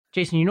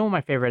 Jason, you know what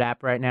my favorite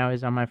app right now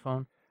is on my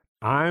phone?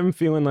 I'm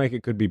feeling like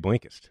it could be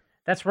Blinkist.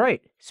 That's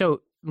right.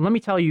 So let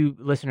me tell you,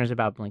 listeners,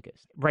 about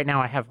Blinkist. Right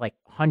now, I have like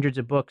hundreds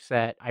of books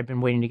that I've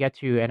been waiting to get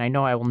to, and I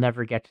know I will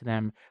never get to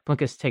them.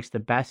 Blinkist takes the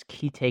best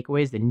key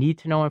takeaways, the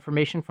need-to-know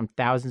information from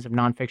thousands of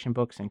nonfiction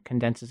books and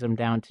condenses them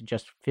down to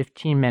just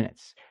 15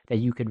 minutes that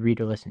you could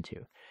read or listen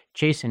to.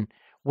 Jason,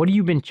 what have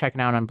you been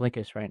checking out on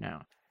Blinkist right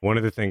now? One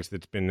of the things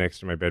that's been next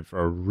to my bed for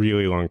a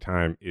really long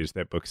time is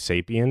that book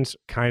Sapiens.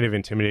 Kind of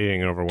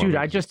intimidating and overwhelming. Dude,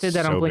 I just did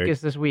that on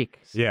Blinkist this week.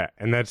 Yeah,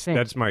 and that's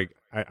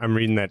I'm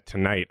reading that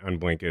tonight on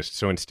Blinkist.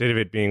 So instead of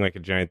it being like a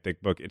giant thick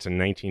book, it's a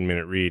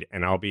 19-minute read,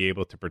 and I'll be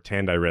able to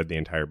pretend I read the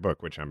entire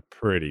book, which I'm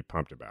pretty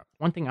pumped about.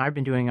 One thing I've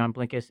been doing on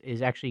Blinkist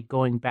is actually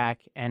going back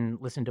and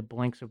listen to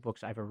blinks of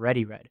books I've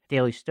already read.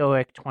 Daily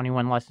Stoic,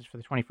 21 Lessons for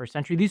the 21st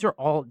Century. These are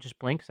all just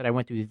blinks that I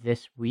went through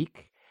this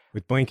week.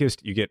 With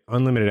Blinkist, you get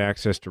unlimited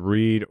access to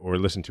read or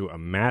listen to a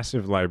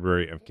massive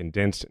library of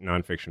condensed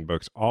nonfiction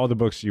books, all the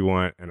books you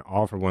want, and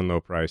all for one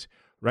low price.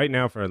 Right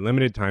now, for a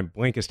limited time,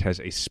 Blinkist has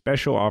a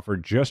special offer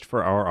just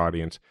for our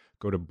audience.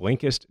 Go to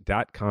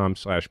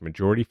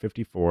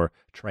Blinkist.com/majority54,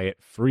 try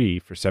it free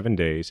for 7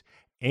 days,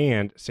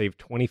 and save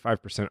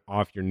 25%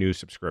 off your new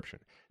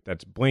subscription.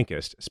 That's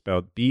Blinkist,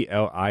 spelled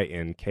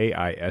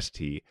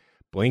Blinkist,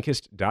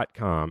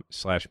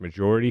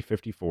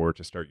 Blinkist.com/majority54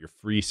 to start your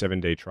free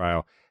 7-day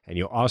trial. And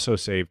you'll also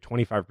save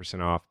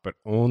 25% off, but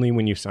only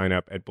when you sign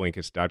up at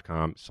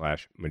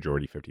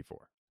Blinkist.com/majority54.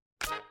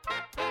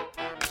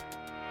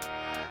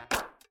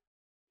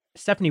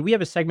 Stephanie, we have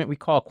a segment we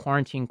call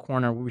Quarantine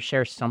Corner where we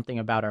share something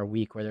about our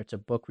week, whether it's a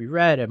book we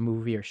read, a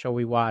movie or show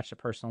we watched, a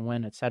personal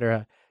win,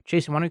 etc.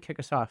 Jason, why don't you kick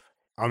us off?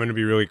 I'm going to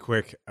be really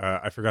quick.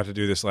 I forgot to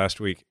do this last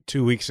week.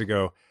 2 weeks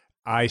ago,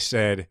 I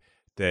said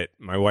that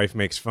my wife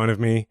makes fun of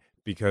me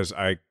because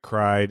I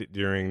cried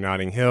during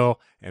Notting Hill,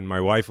 and my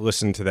wife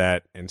listened to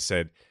that and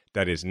said,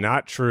 that is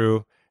not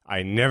true.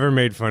 I never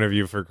made fun of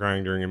you for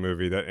crying during a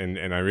movie.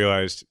 And I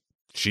realized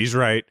she's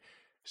right.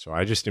 So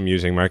I just am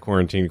using my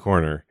Quarantine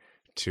Corner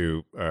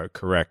to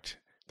correct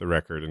the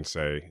record and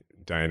say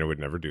Diana would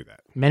never do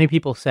that. Many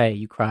people say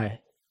you cry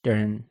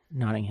during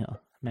Notting Hill.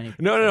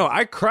 No,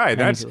 I cry.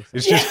 It's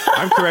just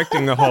I'm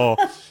correcting the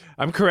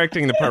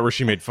part where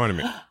she made fun of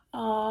me.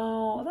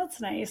 Oh,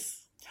 that's nice.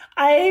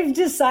 I had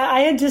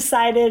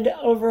decided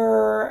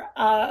over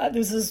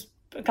this was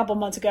a couple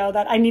months ago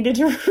that I needed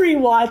to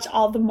rewatch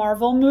all the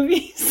Marvel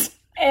movies.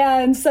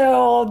 And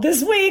so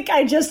this week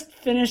I just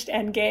finished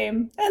Endgame,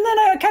 and then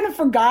I kind of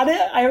forgot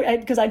it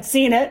because I'd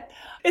seen it.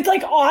 It's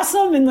like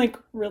awesome and like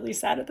really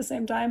sad at the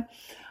same time.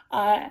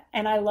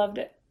 And I loved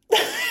it.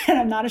 And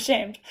I'm not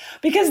ashamed,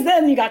 because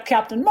then you got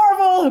Captain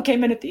Marvel, who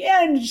came in at the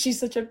end. She's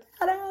such a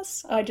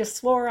badass. I just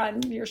swore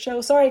on your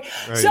show. Sorry.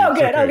 Right, so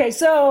good. Okay.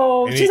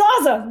 So she's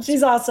awesome.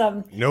 She's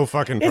awesome. No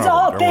fucking problem. It's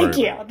all, thank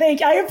you.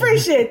 I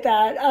appreciate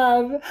that.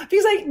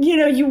 Because like,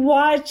 you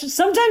watch,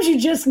 sometimes you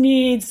just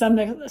need some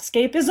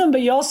escapism,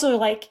 but you also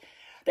like,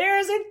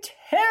 there's a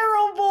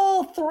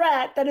terrible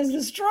threat that is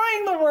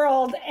destroying the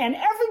world, and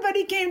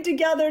everybody came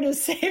together to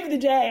save the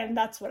day, and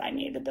that's what I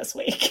needed this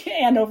week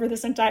and over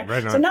this entire.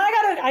 Right on. So now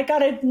I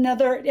got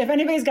another. If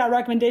anybody's got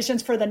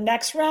recommendations for the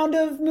next round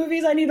of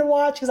movies I need to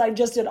watch, because I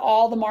just did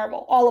all the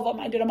Marvel, all of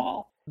them. I did them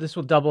all. This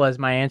will double as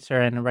my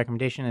answer, and a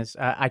recommendation is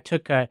I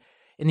took in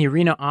the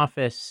Arena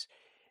office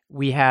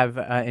we have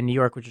in New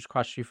York, which is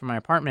across the street from my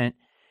apartment.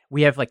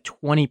 We have like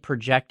 20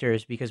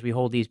 projectors because we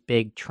hold these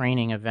big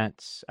training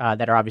events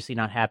that are obviously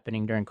not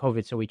happening during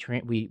COVID. So we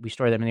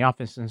store them in the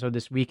office. And so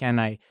this weekend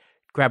I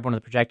grabbed one of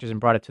the projectors and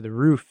brought it to the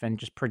roof and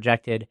just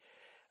projected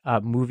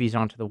movies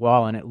onto the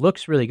wall. And it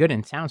looks really good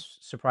and sounds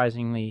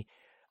surprisingly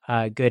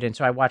good. And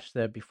so I watched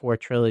the Before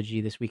trilogy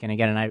this weekend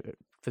again. And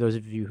for those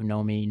of you who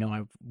know me,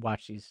 I've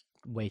watched these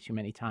way too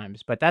many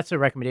times. But that's a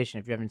recommendation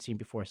if you haven't seen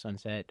Before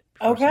Sunset.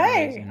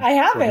 Okay, I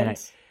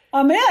haven't.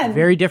 I'm in.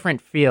 Very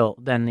different feel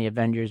than the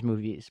Avengers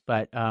movies,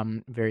 but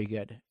very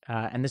good.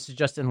 And this is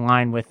just in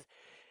line with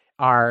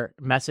our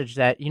message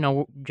that,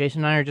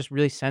 Jason and I are just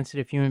really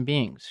sensitive human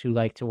beings who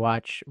like to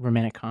watch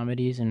romantic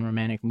comedies and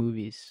romantic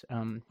movies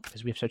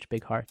because we have such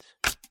big hearts.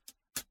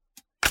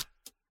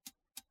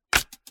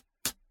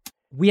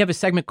 We have a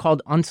segment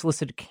called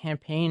Unsolicited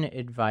Campaign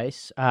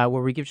Advice where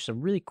we give just a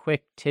really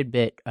quick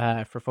tidbit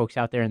for folks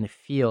out there in the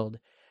field.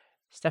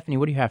 Stephanie,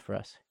 what do you have for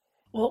us?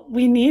 Well,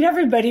 we need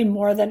everybody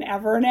more than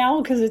ever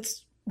now because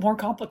it's more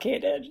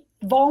complicated.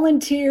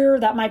 Volunteer,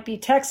 that might be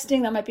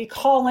texting, that might be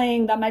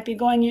calling, that might be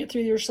going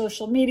through your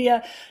social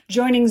media,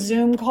 joining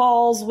Zoom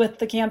calls with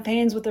the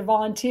campaigns, with their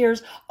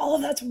volunteers. All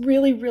of that's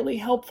really, really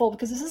helpful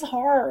because this is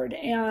hard.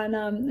 And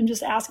I'm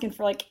just asking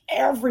for like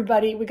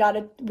everybody, we got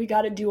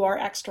to do our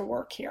extra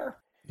work here.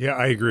 Yeah,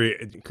 I agree.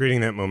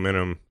 Creating that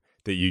momentum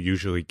that you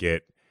usually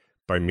get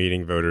by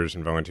meeting voters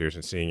and volunteers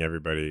and seeing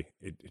everybody,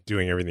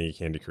 doing everything you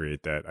can to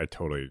create that. I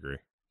totally agree.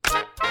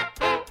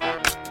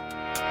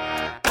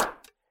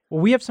 Well,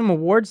 we have some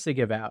awards to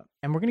give out,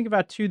 and we're going to give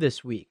out 2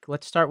 this week.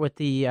 Let's start with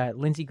the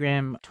Lindsey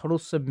Graham Total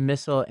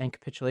Submissal and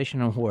Capitulation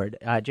Award.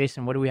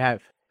 Jason, what do we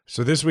have?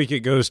 So this week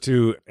it goes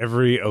to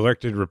every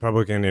elected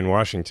Republican in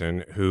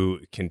Washington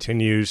who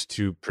continues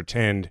to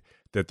pretend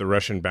that the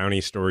Russian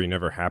bounty story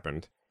never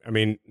happened. I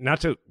mean,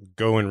 not to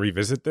go and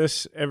revisit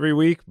this every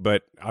week,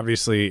 but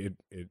obviously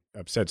it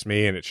upsets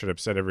me and it should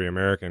upset every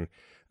American.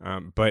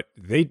 But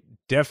they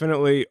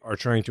definitely are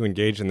trying to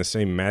engage in the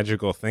same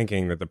magical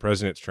thinking that the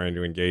president's trying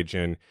to engage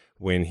in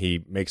when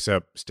he makes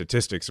up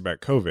statistics about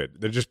COVID.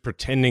 They're just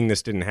pretending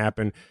this didn't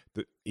happen,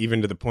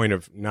 even to the point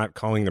of not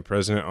calling the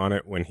president on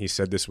it when he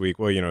said this week,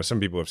 well, you know, some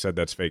people have said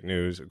that's fake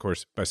news. Of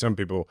course, by some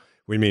people,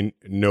 we mean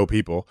no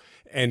people.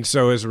 And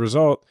so as a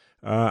result,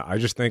 I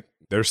just think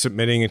they're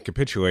submitting and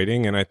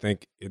capitulating, and I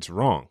think it's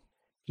wrong.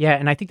 Yeah,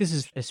 and I think this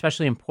is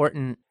especially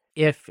important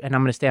if, and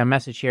I'm going to stay on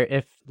message here,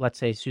 if, let's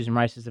say, Susan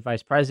Rice is the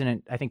vice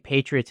president, I think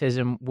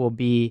patriotism will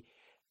be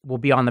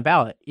on the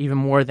ballot even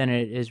more than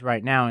it is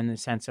right now, in the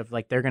sense of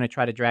like they're going to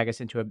try to drag us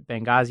into a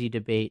Benghazi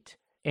debate.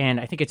 And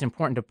I think it's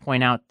important to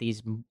point out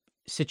these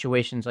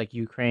situations like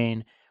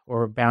Ukraine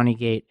or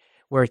Bountygate,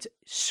 where it's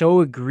so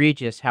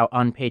egregious how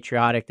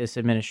unpatriotic this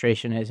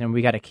administration is, and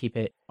we got to keep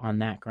it on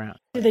that ground.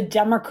 The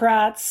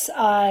Democrats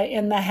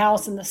in the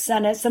House and the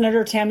Senate,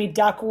 Senator Tammy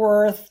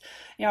Duckworth,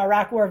 you know,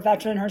 Iraq War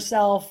veteran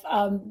herself,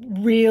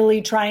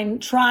 really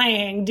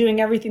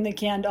doing everything they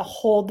can to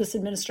hold this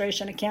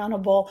administration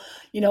accountable,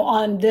 you know,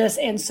 on this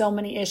and so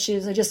many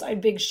issues. A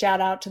big shout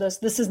out to this.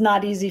 This is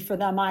not easy for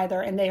them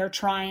either, and they are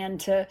trying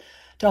to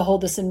hold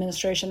this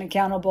administration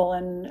accountable.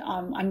 And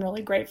I'm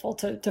really grateful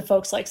to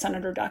folks like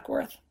Senator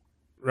Duckworth.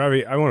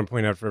 Ravi, I want to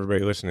point out for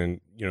everybody listening,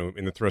 you know,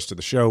 in the thrust of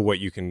the show, what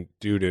you can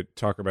do to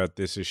talk about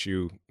this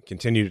issue,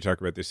 continue to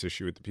talk about this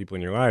issue with the people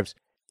in your lives.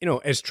 You know,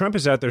 as Trump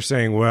is out there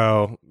saying,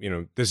 well, you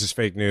know, this is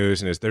fake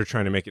news, and as they're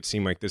trying to make it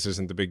seem like this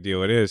isn't the big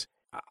deal it is,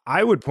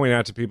 I would point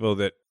out to people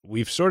that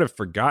we've sort of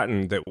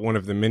forgotten that one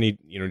of the many,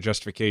 you know,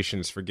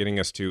 justifications for getting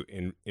us to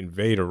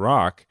invade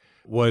Iraq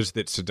was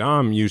that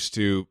Saddam used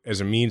to, as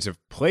a means of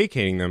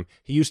placating them,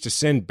 he used to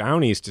send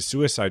bounties to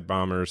suicide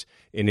bombers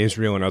in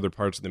Israel and other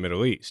parts of the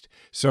Middle East.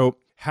 So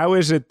how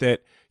is it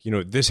that, you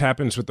know, this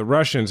happens with the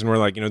Russians and we're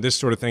like, you know, this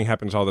sort of thing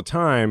happens all the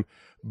time,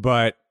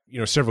 but you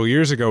know, several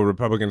years ago,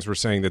 Republicans were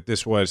saying that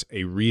this was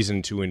a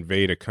reason to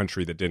invade a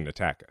country that didn't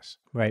attack us.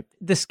 Right.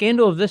 The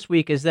scandal of this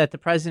week is that the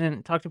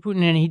president talked to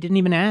Putin and he didn't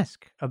even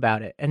ask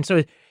about it. And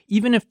so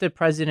even if the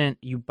president,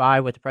 you buy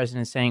what the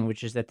president is saying,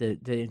 which is that the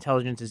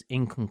intelligence is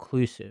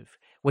inconclusive,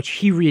 which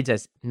he reads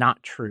as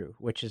not true,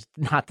 which is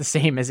not the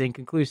same as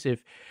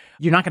inconclusive,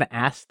 you're not going to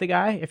ask the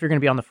guy if you're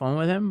going to be on the phone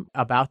with him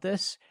about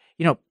this.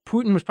 You know,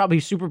 Putin was probably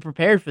super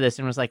prepared for this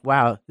and was like,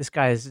 wow, this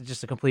guy is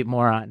just a complete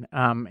moron.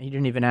 He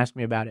didn't even ask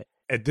me about it.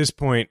 At this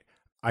point,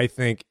 I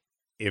think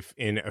if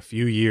in a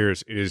few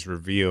years it is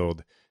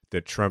revealed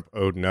that Trump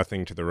owed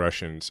nothing to the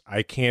Russians,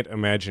 I can't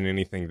imagine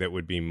anything that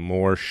would be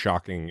more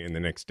shocking in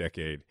the next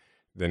decade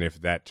than if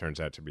that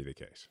turns out to be the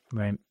case.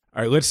 Right.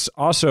 All right, let's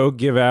also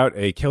give out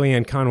a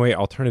Kellyanne Conway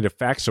Alternative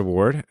Facts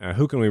Award.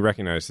 Who can we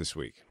recognize this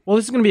week? Well,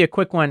 this is going to be a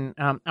quick one.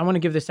 I want to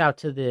give this out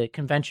to the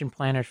convention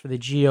planners for the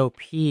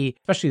GOP,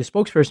 especially the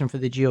spokesperson for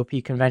the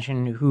GOP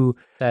convention, who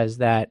says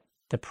that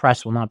the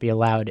press will not be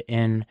allowed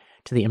in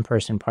to the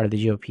in-person part of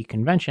the GOP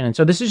convention. And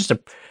so this is a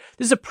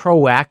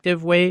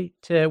proactive way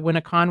to win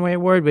a Conway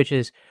Award, which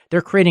is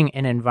they're creating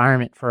an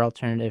environment for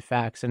alternative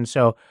facts. And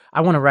so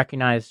I want to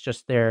recognize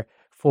just their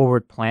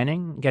forward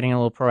planning, getting a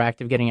little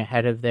proactive, getting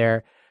ahead of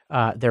their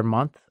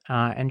month,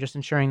 and just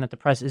ensuring that the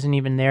press isn't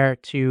even there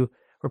to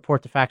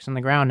report the facts on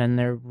the ground and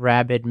their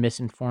rabid,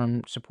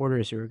 misinformed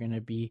supporters who are going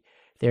to be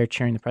there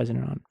cheering the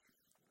president on.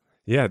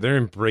 Yeah, they're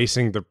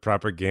embracing the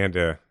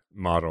propaganda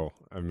model.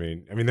 I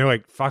mean, they're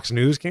like, Fox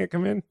News can't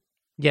come in?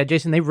 Yeah,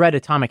 Jason, they've read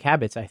Atomic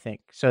Habits, I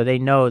think. So they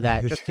know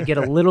that just to get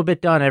a little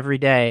bit done every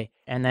day,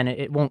 and then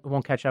it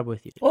won't catch up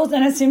with you. Well,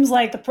 then it seems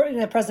like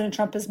the President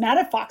Trump is mad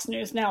at Fox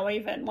News now,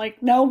 even.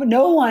 Like, no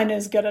one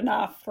is good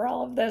enough for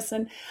all of this.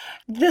 And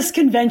this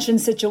convention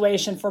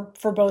situation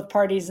for both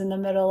parties in the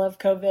middle of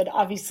COVID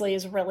obviously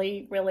is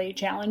really, really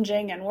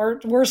challenging. And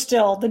we're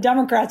still, the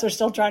Democrats are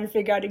still trying to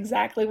figure out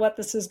exactly what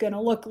this is going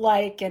to look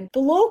like. And the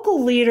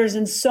local leaders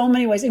in so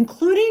many ways,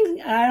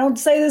 including, I don't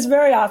say this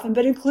very often,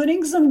 but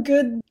including some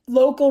good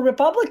local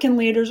Republican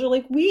leaders, are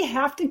like, we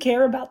have to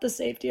care about the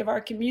safety of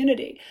our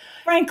community.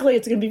 Frankly,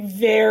 it's going to be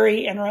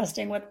very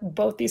interesting what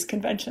both these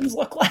conventions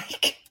look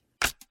like.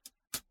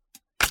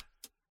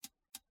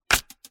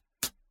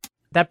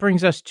 That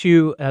brings us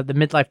to the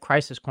midlife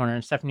crisis corner.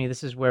 And Stephanie,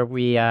 this is where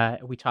we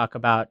talk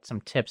about some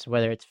tips,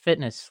 whether it's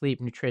fitness,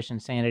 sleep, nutrition,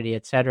 sanity,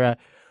 etc.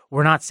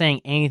 We're not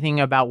saying anything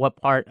about what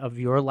part of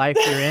your life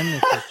you're in.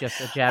 This is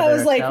just a jab at ourselves. I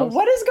was like,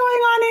 what is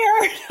going on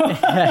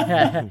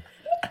here?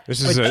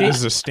 This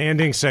is a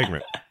standing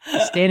segment.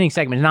 Standing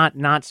segment,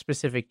 not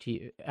specific to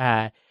you.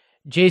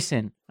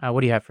 Jason,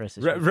 what do you have for us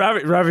this week?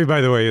 Ravi, by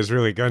the way, is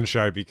really gun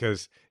shy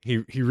because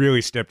he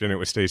really stepped in it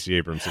with Stacey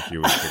Abrams a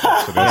few weeks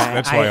ago. So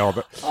that's why all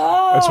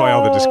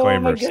the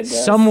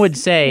disclaimers. Some would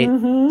say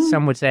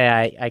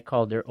I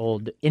called her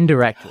old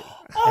indirectly.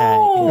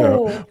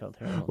 Oh. Called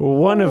her old.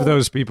 One of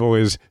those people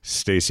is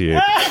Stacey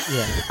Abrams.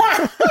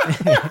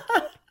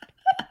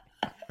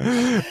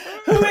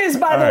 Who is,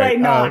 by the way,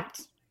 not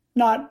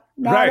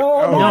right.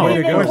 old. No, Not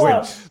even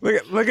close.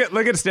 Look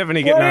at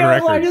Stephanie getting on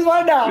record. I just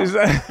want to know.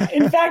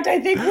 In fact, I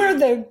think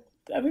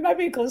we might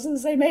be close to the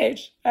same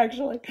age,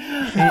 actually.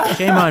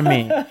 Shame on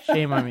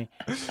me.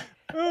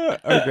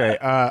 Okay.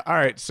 All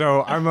right.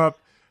 So I'm up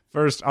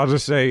first. I'll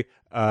just say,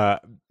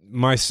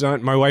 my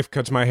wife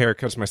cuts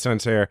my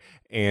son's hair,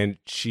 and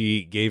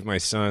she gave my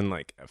son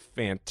like a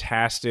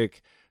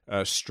fantastic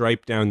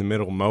stripe down the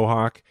middle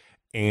mohawk.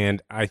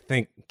 And I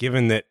think,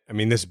 given that,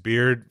 this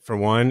beard, for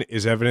one,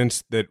 is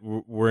evidence that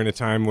we're in a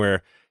time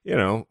where,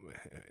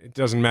 it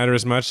doesn't matter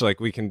as much,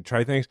 like we can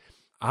try things.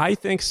 I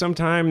think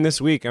sometime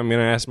this week I'm going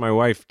to ask my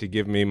wife to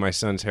give me my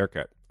son's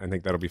haircut. I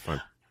think that'll be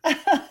fun.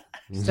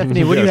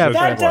 Stephanie, what do you have?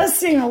 That does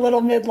seem a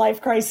little midlife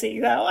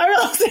crisis, though. I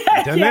will say,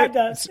 it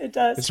does. It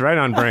does. It's right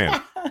on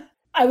brand.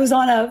 I was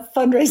on a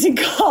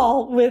fundraising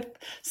call with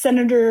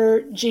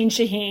Senator Jeanne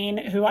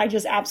Shaheen, who I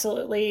just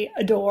absolutely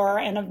adore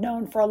and have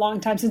known for a long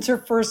time, since her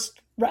first.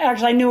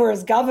 Actually, I knew her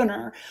as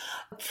governor,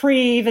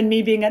 pre even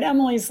me being at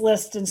Emily's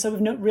List, and so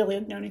we've really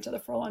known each other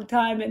for a long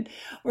time. And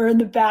we're in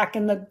the back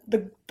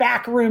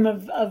room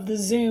of the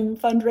Zoom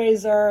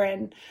fundraiser,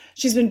 and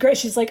she's been great.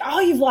 She's like,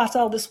 "Oh, you've lost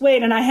all this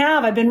weight," and I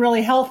have. I've been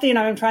really healthy, and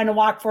I've been trying to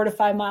walk 4 to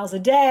 5 miles a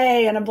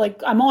day, and I'm like,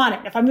 I'm on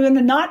it. If I'm going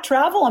to not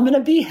travel, I'm going to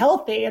be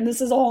healthy, and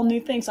this is a whole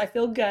new thing, so I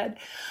feel good.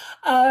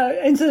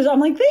 And so I'm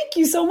like, thank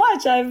you so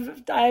much.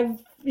 I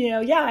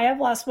have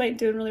lost weight,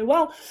 doing really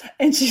well.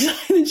 And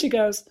she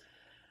goes,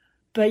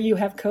 but you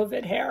have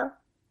COVID hair.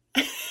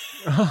 And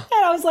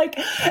I was like,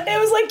 it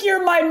was like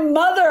you're my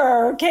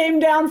mother came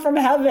down from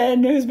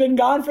heaven, who's been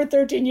gone for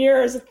 13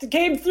 years. It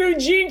came through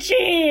Jeanne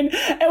Shaheen.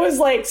 It was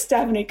like,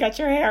 Stephanie, cut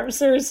your hair.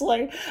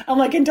 Seriously. I'm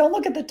like, and don't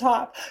look at the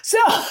top. So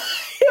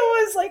it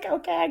was like,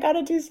 okay, I got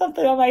to do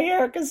something on my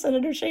hair because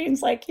Senator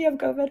Shaheen's like, you have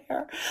COVID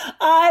hair.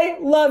 I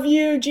love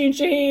you, Jeanne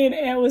Shaheen.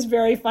 And it was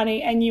very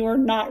funny. And you are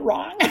not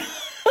wrong.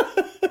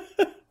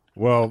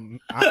 Well,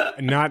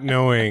 not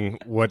knowing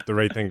what the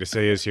right thing to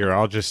say is here,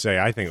 I'll just say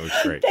I think it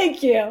looks great.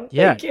 Thank you.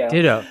 Yeah, Thank you.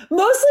 Ditto.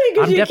 Mostly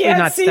because you definitely can't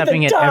not see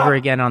stepping the it top. ever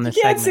again on this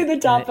You can't segment. see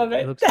the top of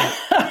it. Looks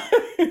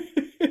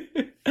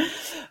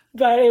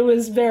But it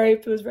was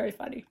very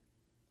funny.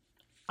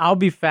 I'll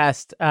be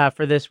fast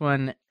for this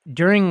one.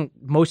 During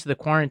most of the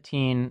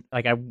quarantine,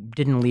 I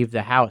didn't leave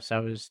the house. I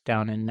was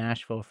down in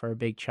Nashville for a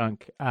big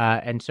chunk,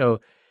 and so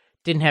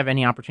didn't have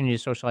any opportunity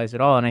to socialize at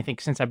all. And I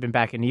think since I've been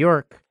back in New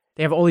York,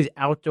 they have all these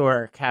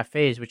outdoor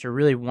cafes, which are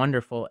really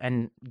wonderful.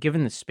 And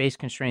given the space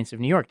constraints of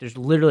New York, there's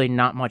literally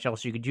not much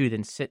else you could do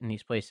than sit in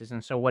these places.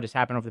 And so what has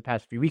happened over the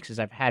past few weeks is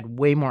I've had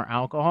way more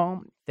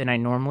alcohol than I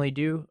normally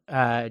do,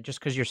 just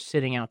because you're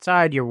sitting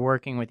outside, you're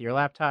working with your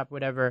laptop,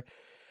 whatever.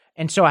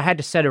 And so I had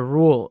to set a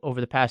rule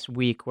over the past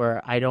week where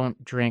I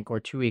don't drink, or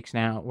 2 weeks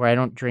now, where I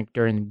don't drink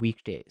during the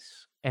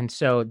weekdays. And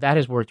so that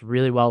has worked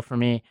really well for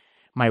me.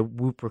 My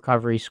Whoop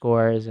recovery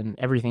scores and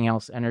everything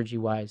else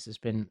energy-wise has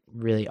been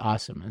really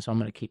awesome. And so I'm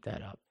going to keep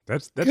that up.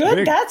 That's good.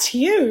 Big. That's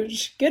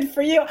huge. Good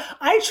for you.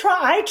 I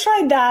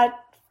tried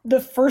that the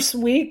first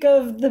week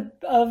of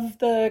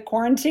the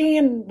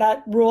quarantine,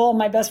 that rule,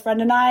 my best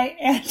friend and I,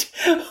 and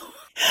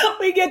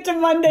we get to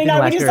Monday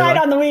night. We decide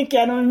on the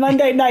weekend. When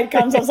Monday night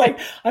comes, I was like,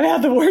 I've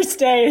had the worst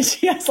day. And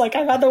she was like,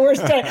 I've had the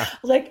worst day. I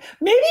was like,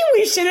 maybe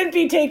we shouldn't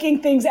be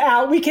taking things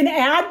out. We can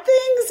add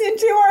things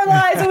into our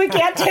lives, and we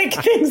can't take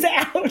things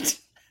out.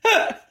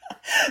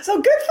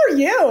 So good for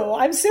you.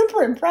 I'm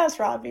super impressed,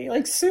 Ravi.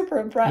 Super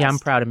impressed. Yeah, I'm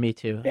proud of me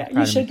too. Yeah,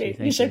 you should be.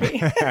 You should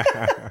be.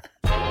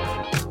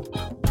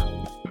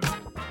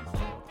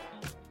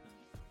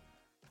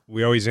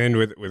 We always end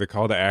with a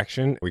call to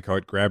action. We call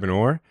it Grab an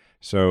Oar.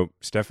 So,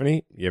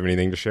 Stephanie, you have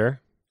anything to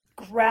share?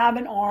 Grab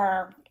an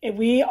oar.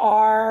 We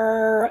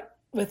are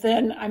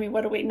within,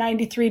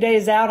 93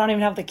 days out? I don't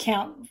even have the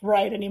count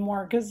right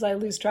anymore because I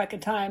lose track of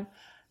time.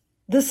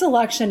 This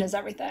election is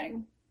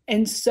everything.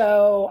 And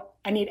so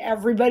I need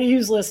everybody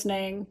who's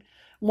listening,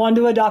 1,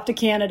 to adopt a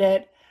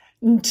candidate,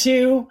 and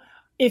 2,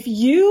 if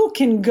you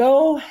can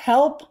go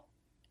help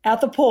at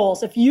the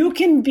polls, if you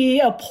can be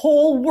a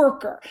poll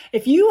worker,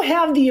 if you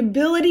have the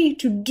ability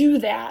to do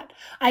that,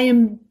 I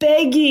am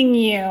begging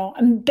you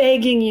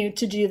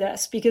to do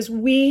this, because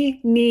we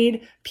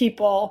need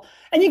people,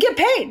 and you get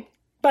paid.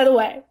 by the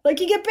way. Like,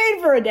 you get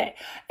paid for a day.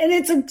 And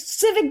it's a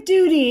civic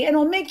duty, and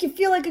it'll make you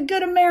feel like a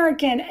good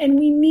American. And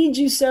we need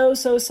you so,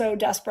 so, so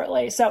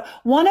desperately. So,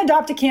 one,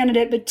 adopt a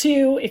candidate, but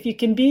two, if you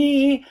can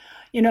be,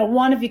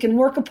 one, if you can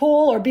work a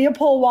poll or be a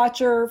poll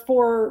watcher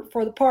for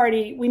the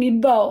party, we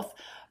need both.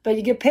 But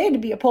you get paid to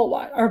be a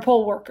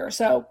poll worker.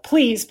 So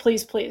please,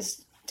 please,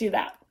 please do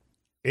that.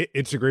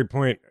 It's a great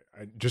point.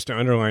 Just to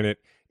underline it,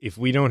 if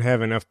we don't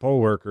have enough poll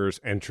workers,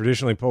 and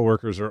traditionally poll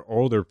workers are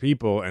older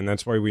people, and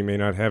that's why we may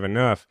not have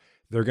enough,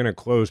 they're going to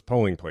close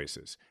polling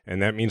places.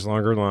 And that means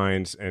longer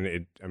lines. And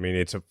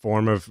it's a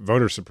form of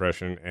voter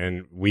suppression,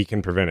 and we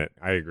can prevent it.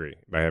 I agree,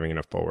 by having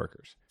enough poll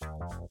workers.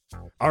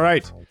 All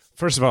right.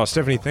 First of all,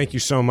 Stephanie, thank you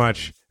so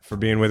much for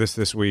being with us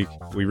this week.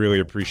 We really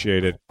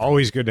appreciate it.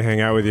 Always good to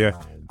hang out with you.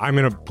 I'm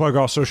going to plug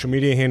all social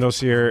media handles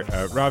here.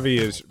 Ravi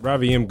is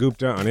Ravi M.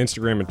 Gupta on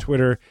Instagram and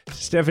Twitter.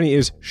 Stephanie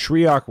is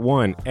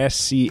Shriock1,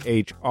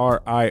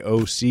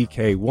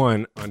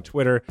 SCHRIOCK1 on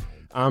Twitter.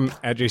 I'm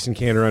at Jason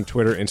Kander on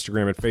Twitter,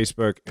 Instagram, and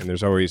Facebook, and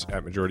there's always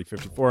at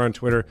Majority54 on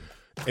Twitter.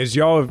 As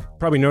y'all have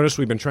probably noticed,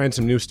 we've been trying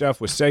some new stuff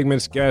with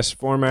segments, guests,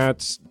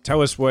 formats.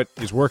 Tell us what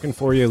is working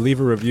for you. Leave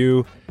a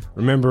review.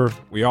 Remember,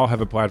 we all have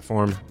a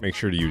platform. Make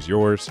sure to use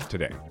yours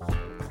today.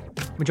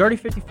 Majority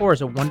 54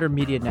 is a Wonder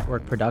Media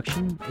Network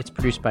production. It's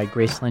produced by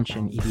Grace Lynch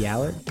and Edie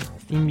Allard.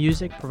 Theme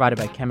music provided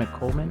by Kemet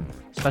Coleman.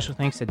 Special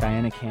thanks to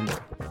Diana Kander.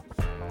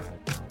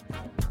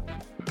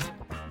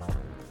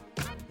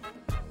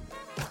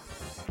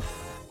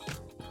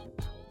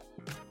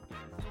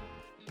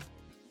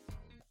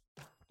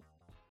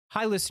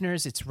 Hi,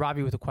 listeners. It's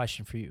Robbie with a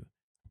question for you.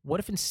 What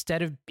if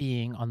instead of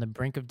being on the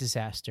brink of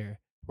disaster,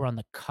 we're on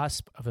the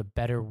cusp of a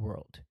better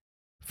world?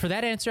 For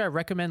that answer, I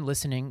recommend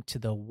listening to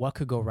the What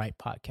Could Go Right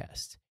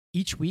podcast.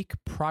 Each week,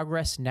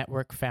 Progress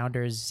Network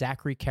founders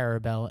Zachary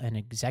Karabell and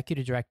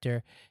executive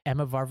director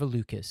Emma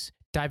Varvaloucas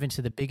dive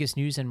into the biggest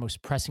news and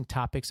most pressing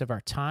topics of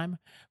our time,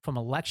 from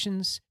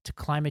elections to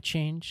climate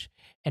change,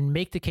 and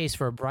make the case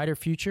for a brighter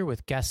future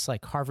with guests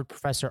like Harvard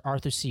professor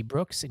Arthur C.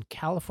 Brooks and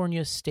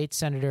California State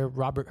Senator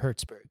Robert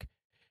Hertzberg.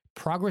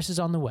 Progress is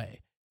on the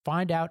way.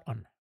 Find out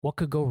on What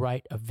Could Go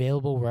Right,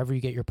 available wherever you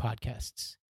get your podcasts.